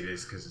just say it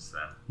is because it's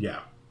them. Yeah.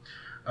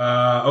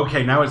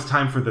 Okay, now it's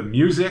time for the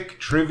music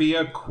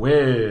trivia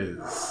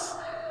quiz.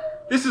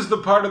 This is the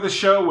part of the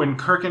show when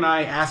Kirk and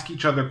I ask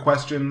each other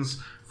questions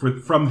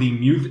from the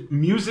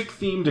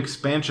music-themed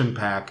expansion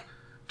pack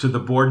to the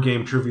board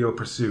game Trivial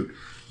Pursuit.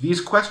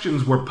 These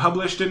questions were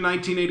published in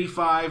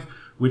 1985,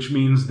 which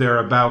means they're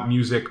about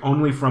music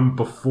only from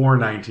before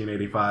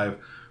 1985,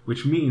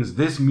 which means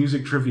this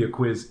music trivia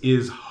quiz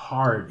is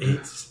hard.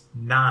 It's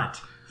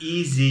not.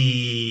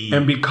 Easy.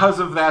 And because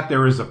of that,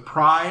 there is a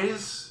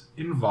prize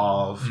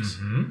involved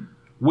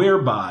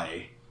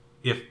whereby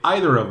if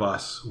either of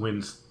us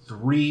wins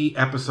 3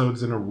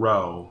 episodes in a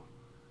row,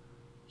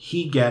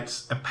 he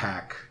gets a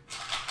pack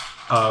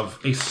of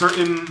a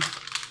certain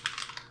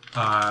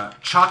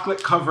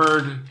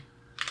chocolate-covered,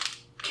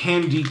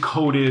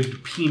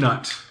 candy-coated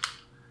peanut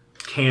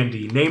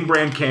candy, name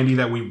brand candy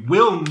that we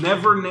will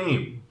never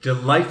name.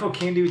 Delightful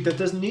candy that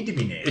doesn't need to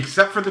be named.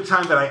 Except for the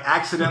time that I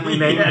accidentally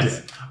named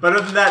it. But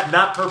other than that,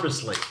 not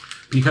purposely.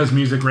 Because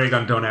Music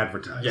Raygun don't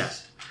advertise.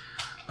 Yes.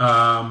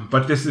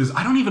 But this is...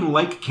 I don't even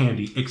like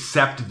candy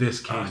except this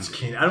candy. Oh, it's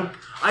candy.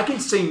 I can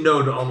say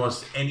no to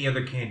almost any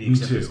other candy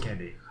except this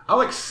candy.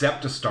 I'll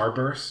accept a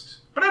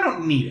Starburst, but I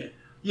don't need it.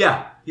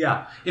 Yeah.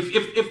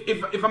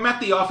 If I'm at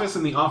the office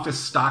and the office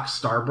stocks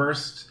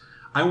Starburst,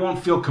 I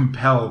won't feel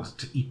compelled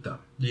to eat them.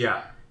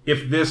 Yeah.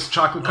 If this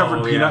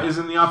chocolate-covered peanut is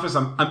in the office,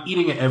 I'm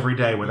eating it every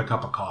day with a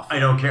cup of coffee. I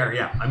don't care,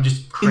 yeah. I'm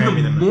just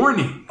cramming them. In the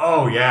morning.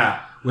 Oh,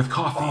 yeah. With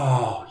coffee.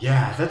 Oh,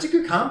 yeah. That's a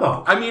good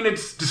combo. I mean,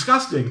 it's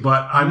disgusting,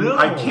 but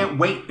I can't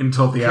wait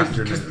until the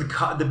afternoon.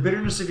 Because the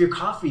bitterness of your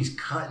coffee is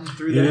cutting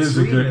through that sweetness.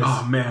 It is a good...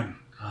 Oh, man.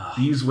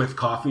 These with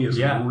coffee is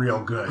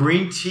real good.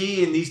 Green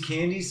tea and these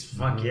candies?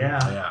 Fuck yeah.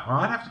 Yeah. Well,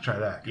 I'd have to try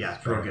that. Yeah,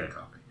 it's pretty good.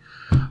 Coffee.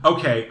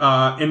 Okay.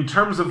 In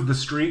terms of the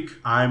streak,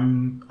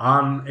 I'm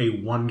on a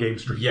 1-game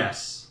streak.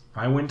 Yes. If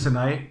I win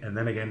tonight and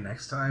then again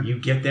next time... You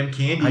get them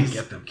candies. I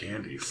get them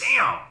candies.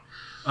 Damn.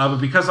 But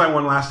because I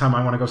won last time,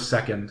 I want to go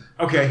second.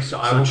 Okay, so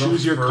I will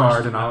choose your first,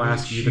 card and I'll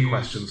ask you the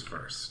questions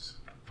first.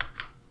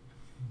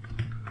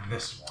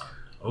 This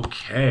one.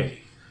 Okay.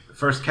 The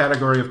first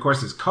category, of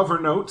course, is cover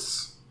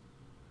notes.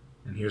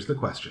 And here's the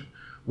question.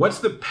 What's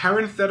the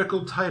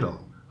parenthetical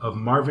title of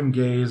Marvin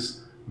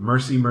Gaye's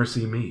Mercy,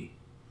 Mercy Me?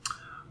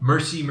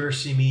 Mercy,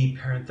 Mercy Me,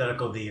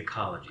 parenthetical, the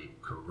ecology.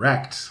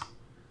 Correct.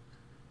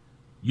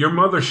 Your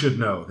mother should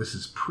know. This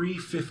is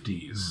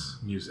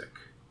pre-50s music.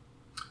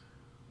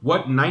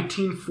 What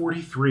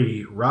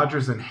 1943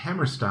 Rodgers and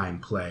Hammerstein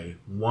play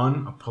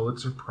won a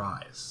Pulitzer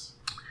Prize?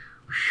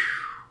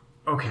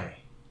 Okay.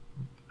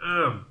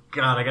 Oh,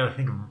 God, I gotta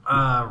think of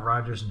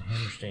Rodgers and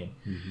Hammerstein.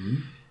 Mm-hmm.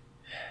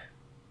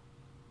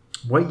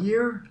 What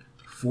year?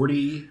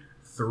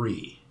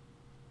 43.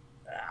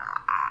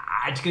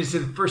 I'm just gonna say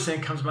the first thing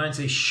that comes to mind and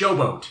say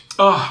Showboat.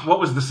 Oh, what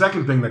was the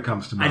second thing that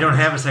comes to mind? I don't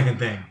have a second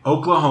thing.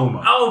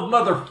 Oklahoma. Oh,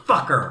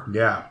 motherfucker.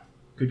 Yeah,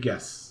 good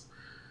guess.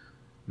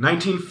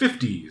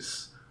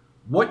 1950s.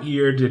 What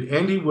year did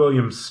Andy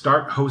Williams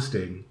start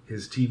hosting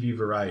his TV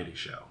variety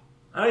show?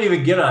 I don't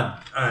even get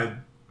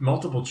a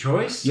multiple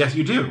choice? Yes,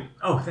 you do.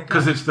 Oh, thank God.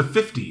 Because it's the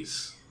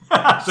 50s.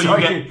 So you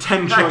get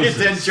 10 choices. I get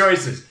 10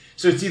 choices.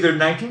 So it's either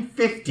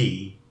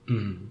 1950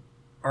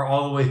 or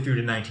all the way through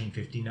to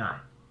 1959.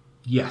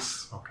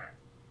 Yes. Okay.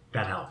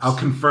 That helps. I'll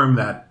confirm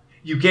that.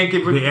 You can't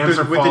get with the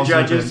answer with the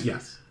judges? Within,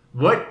 yes.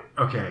 What?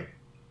 Okay.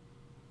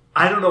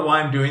 I don't know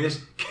why I'm doing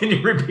this. Can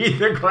you repeat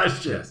the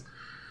question? Yes.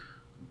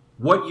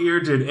 What year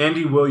did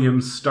Andy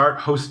Williams start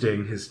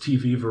hosting his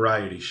TV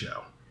variety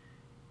show?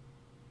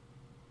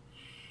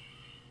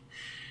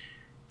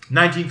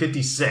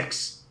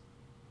 1956.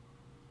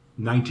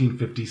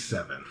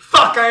 1957.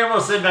 Fuck, I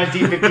almost said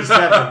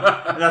 1957.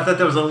 And I thought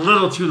that was a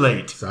little too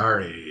late.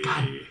 Sorry.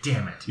 God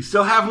damn it. You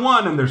still have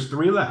 1 and there's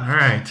 3 left. All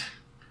right.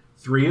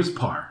 3 is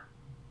par.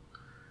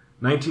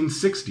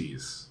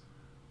 1960s.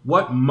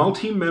 What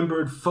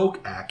multi-membered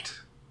folk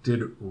act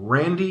did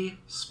Randy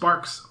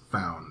Sparks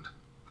found?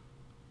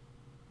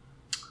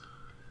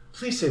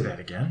 Please say that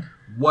again.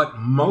 What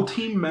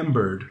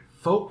multi-membered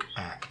folk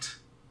act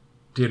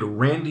did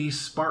Randy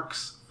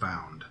Sparks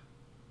found?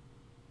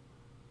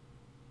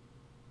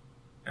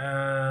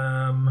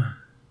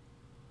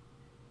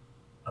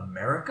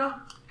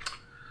 America?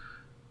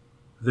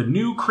 The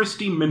New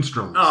Christy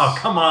Minstrels. Oh,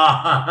 come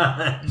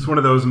on. It's one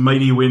of those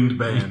Mighty Wind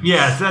bands.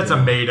 Yes, that's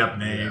a made-up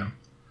name. Yeah.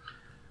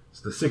 It's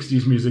the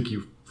 60s music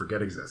you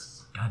forget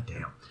exists. God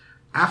damn.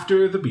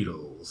 After the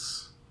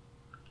Beatles.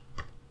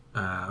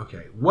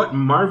 Okay. What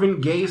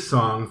Marvin Gaye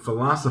song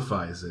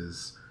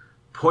philosophizes,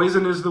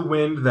 poison is the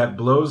wind that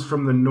blows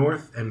from the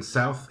north and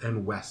south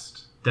and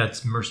west?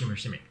 That's Mercy,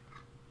 Mercy Me.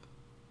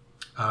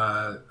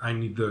 I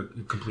need the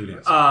complete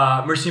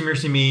answer. Mercy,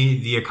 Mercy Me,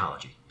 the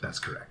ecology. That's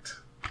correct.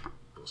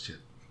 Bullshit.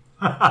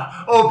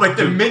 Oh, but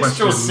the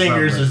minstrel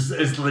singers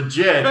is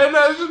legit. And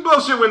it's just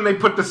bullshit when they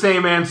put the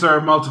same answer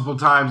multiple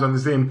times on the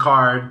same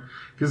card,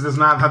 because that's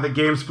not how the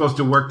game's supposed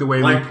to work the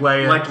way we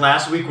play it. Like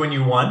last week when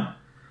you won?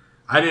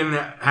 I didn't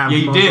have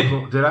you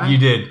multiple. did. Did I? You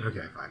did.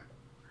 Okay,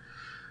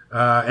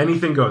 fine.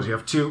 Anything goes. You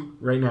have 2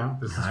 right now.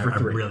 This is for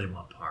 3. I really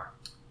want par.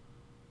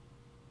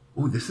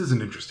 Ooh, this is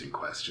an interesting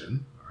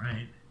question. All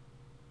right.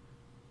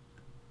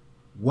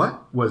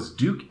 What was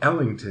Duke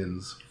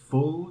Ellington's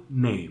full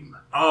name?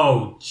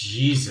 Oh,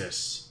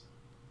 Jesus.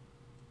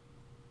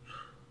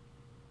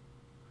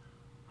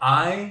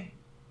 I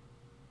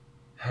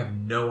have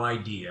no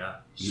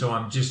idea, so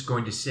I'm just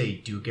going to say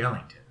Duke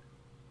Ellington.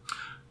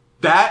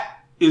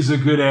 That is a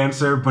good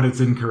answer, but it's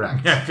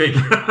incorrect. Yeah,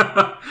 figure.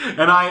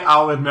 And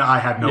I'll admit I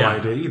had no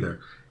idea either.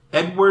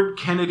 Edward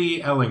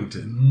Kennedy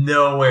Ellington.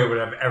 No way would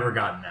I have ever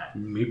gotten that.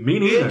 Me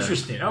neither.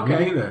 Interesting. Okay.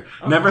 Me neither.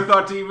 Okay. Never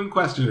thought to even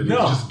question it.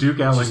 No. It's just Duke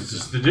Ellington.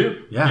 Just the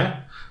Duke.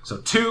 Yeah. So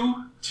 2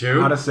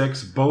 out of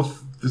 6,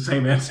 both the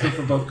same answer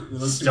for both.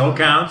 Still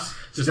counts.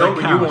 Just Still like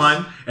when counts. you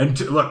won. And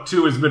look,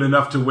 2 has been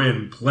enough to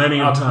win plenty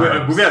of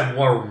times. We've had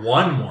more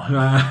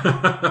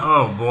 1-1.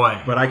 Oh,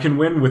 boy. But I can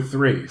win with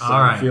 3, so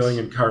All right. I'm feeling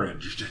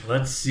encouraged.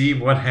 Let's see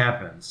what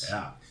happens.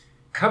 Yeah.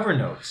 Cover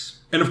notes.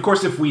 And of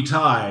course, if we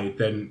tie,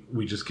 then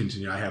we just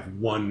continue. I have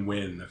 1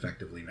 win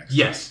effectively next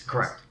Yes, time.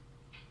 correct.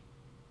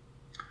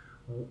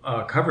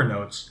 Cover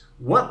notes.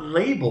 What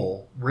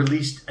label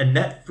released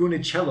Annette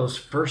Funicello's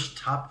first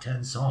top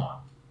 10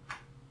 song?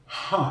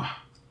 Huh.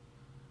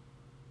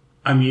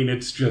 I mean, I'm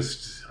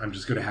just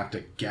going to have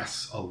to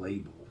guess a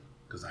label,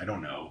 because I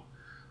don't know.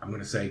 I'm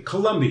going to say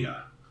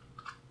Columbia.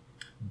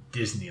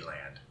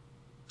 Disneyland.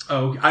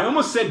 Oh, I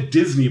almost said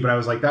Disney, but I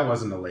was like, that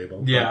wasn't a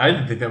label. Yeah, I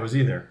didn't think that was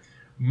either.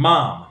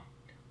 Mom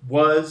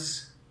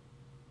was...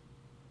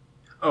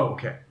 Oh,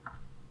 okay.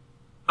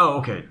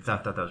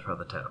 That was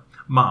probably the title.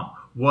 Mom,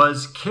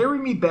 was Carry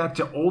Me Back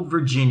to Old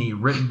Virginia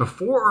written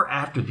before or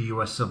after the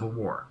U.S. Civil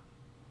War?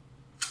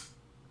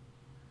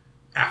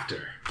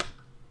 After.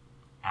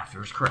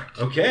 After is correct.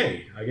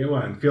 Okay, I get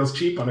 1. Feels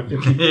cheap on a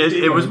 50.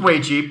 It was way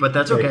cheap, but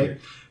that's Take okay.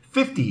 it.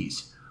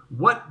 50s.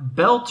 What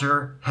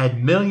belter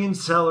had million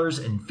sellers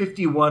in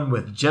 51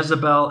 with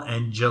Jezebel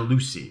and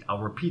Jealousy? I'll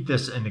repeat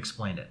this and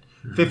explain it.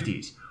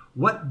 50s.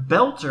 What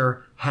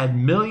belter had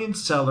million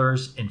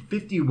sellers in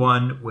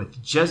 51 with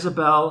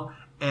Jezebel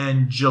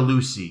and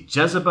Jealousy?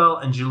 Jezebel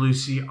and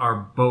Jealousy are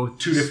both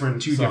Two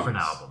different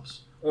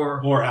albums.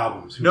 Or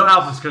albums. Who No knows?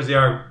 albums because they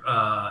are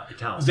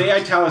italicized. They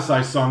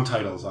italicize song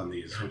titles on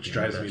these, which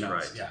drives me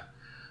nuts. Right.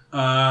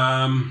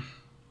 Yeah.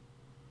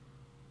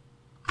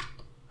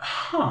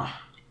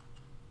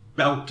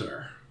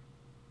 Belter.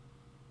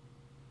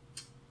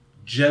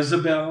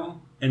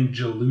 Jezebel and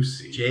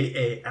Jealousy.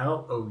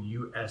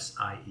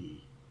 Jalousie.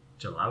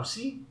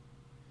 Jealousy?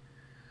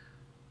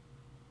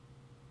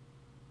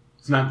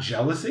 It's not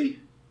jealousy?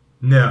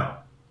 No.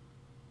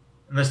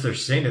 Unless they're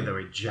saying it that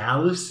way.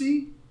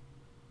 Jealousy?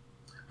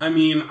 I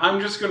mean,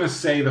 I'm just going to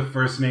say the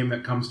first name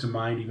that comes to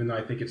mind, even though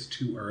I think it's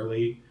too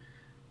early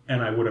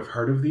and I would have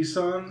heard of these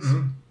songs.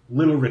 Mm-hmm.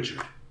 Little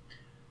Richard.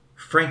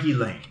 Frankie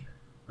Lane.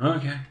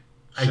 Okay.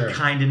 Sure. I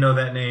kind of know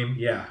that name.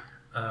 Yeah.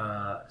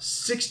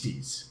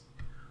 60s.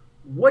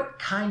 What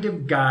kind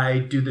of guy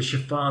do the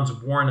Chiffons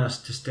warn us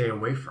to stay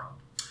away from?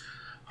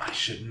 I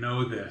should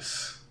know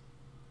this.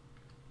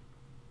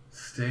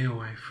 Stay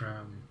away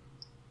from...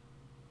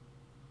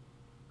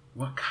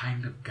 What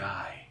kind of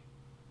guy?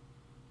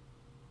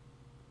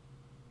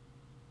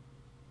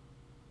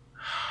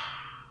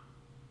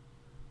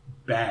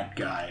 Bad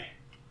guy.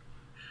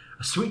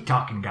 A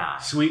sweet-talking guy.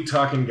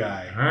 Sweet-talking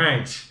guy. All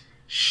right.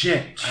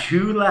 Shit.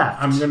 2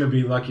 left. I'm going to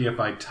be lucky if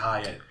I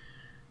tie it.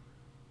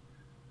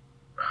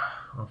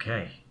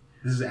 Okay.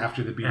 This is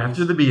after the Beatles?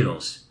 After the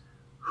Beatles.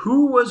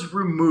 Who was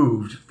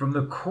removed from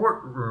the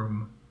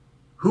courtroom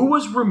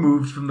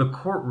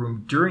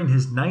during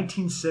his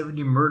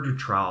 1970 murder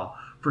trial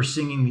for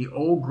singing The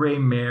Old Gray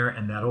Mare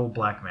and That Old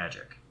Black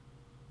Magic?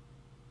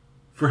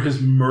 For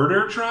his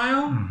murder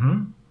trial?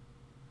 Mm-hmm.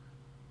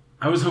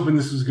 I was hoping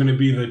this was going to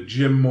be the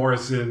Jim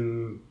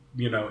Morrison,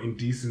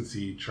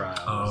 indecency trial.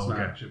 Oh, It's not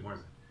okay. Jim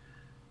Morrison.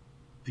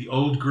 The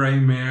Old Gray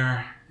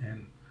Mare,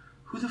 and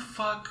who the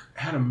fuck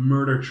had a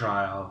murder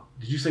trial?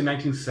 Did you say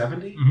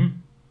 1970? Mm-hmm.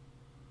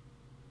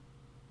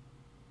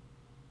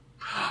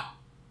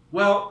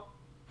 Well,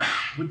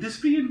 would this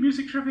be in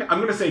music trivia? I'm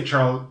going to say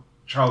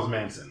Charles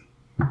Manson.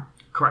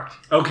 Correct.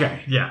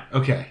 Okay. Yeah.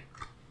 Okay.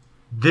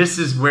 This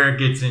is where it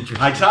gets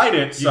interesting. I tied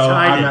it, so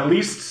tied I'm it. at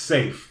least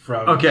safe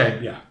from... Okay.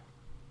 Yeah.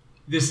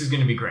 This is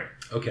going to be great.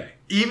 Okay.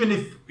 Even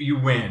if you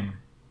win,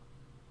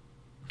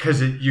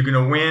 because you're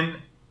going to win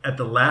at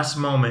the last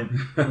moment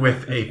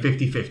with a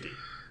 50-50.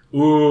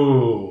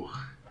 Ooh.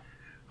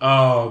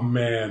 Oh,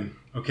 man.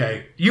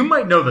 Okay. You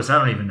might know this. I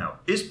don't even know.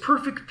 Is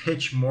perfect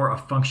pitch more a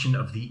function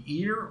of the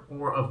ear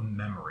or of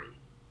memory?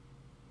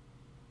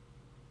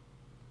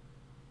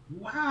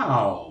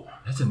 Wow.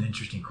 That's an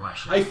interesting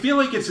question. I feel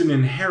like it's an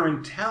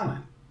inherent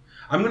talent.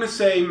 I'm going to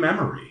say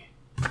memory.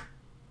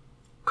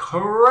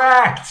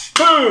 Correct.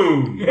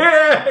 Boom!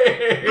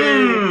 Yay!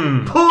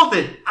 Mm. Pulled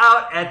it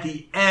out at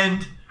the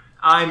end.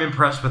 I'm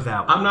impressed with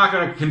that one. I'm not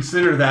going to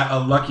consider that a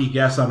lucky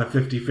guess on a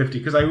 50-50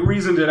 because I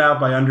reasoned it out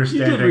by You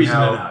understanding did reason it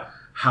out.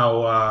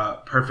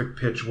 how perfect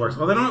pitch works.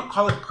 Well, they don't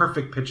call it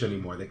perfect pitch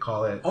anymore. They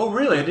call it Oh,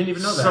 really? I didn't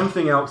even know that.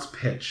 something else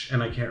pitch,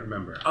 and I can't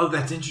remember. Oh,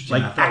 that's interesting.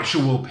 Like I thought-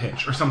 actual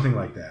pitch or something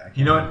like that. I can't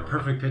You know what? remember.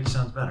 Perfect pitch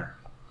sounds better.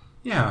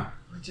 Yeah.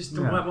 Just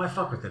Yeah. why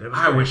fuck with it? It was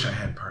I great. wish I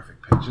had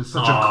perfect pitch. It's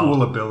such a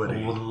cool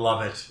ability. Would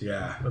love it.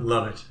 Yeah. Would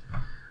love it.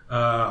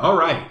 All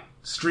right.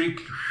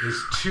 Streak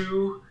is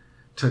 2-0.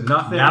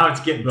 Now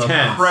it's getting the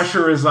tense.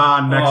 pressure is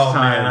on next oh,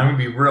 time. man, I'm gonna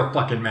be real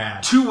fucking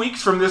mad. 2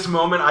 weeks from this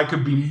moment, I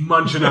could be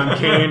munching on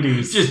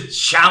candies. Just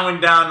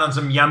chowing down on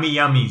some yummy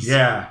yummies.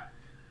 Yeah.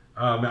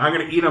 I'm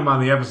going to eat them on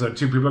the episode,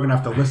 too. People are going to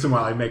have to listen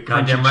while I make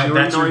crunchy Goddamn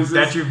right. chewing noises.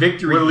 That's your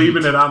victory. We're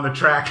leaving it on the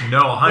track.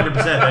 No, 100%.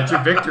 That's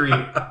your victory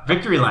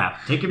lap.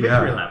 Take a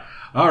victory lap.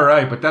 All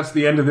right, but that's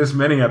the end of this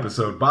mini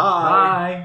episode. Bye. Bye.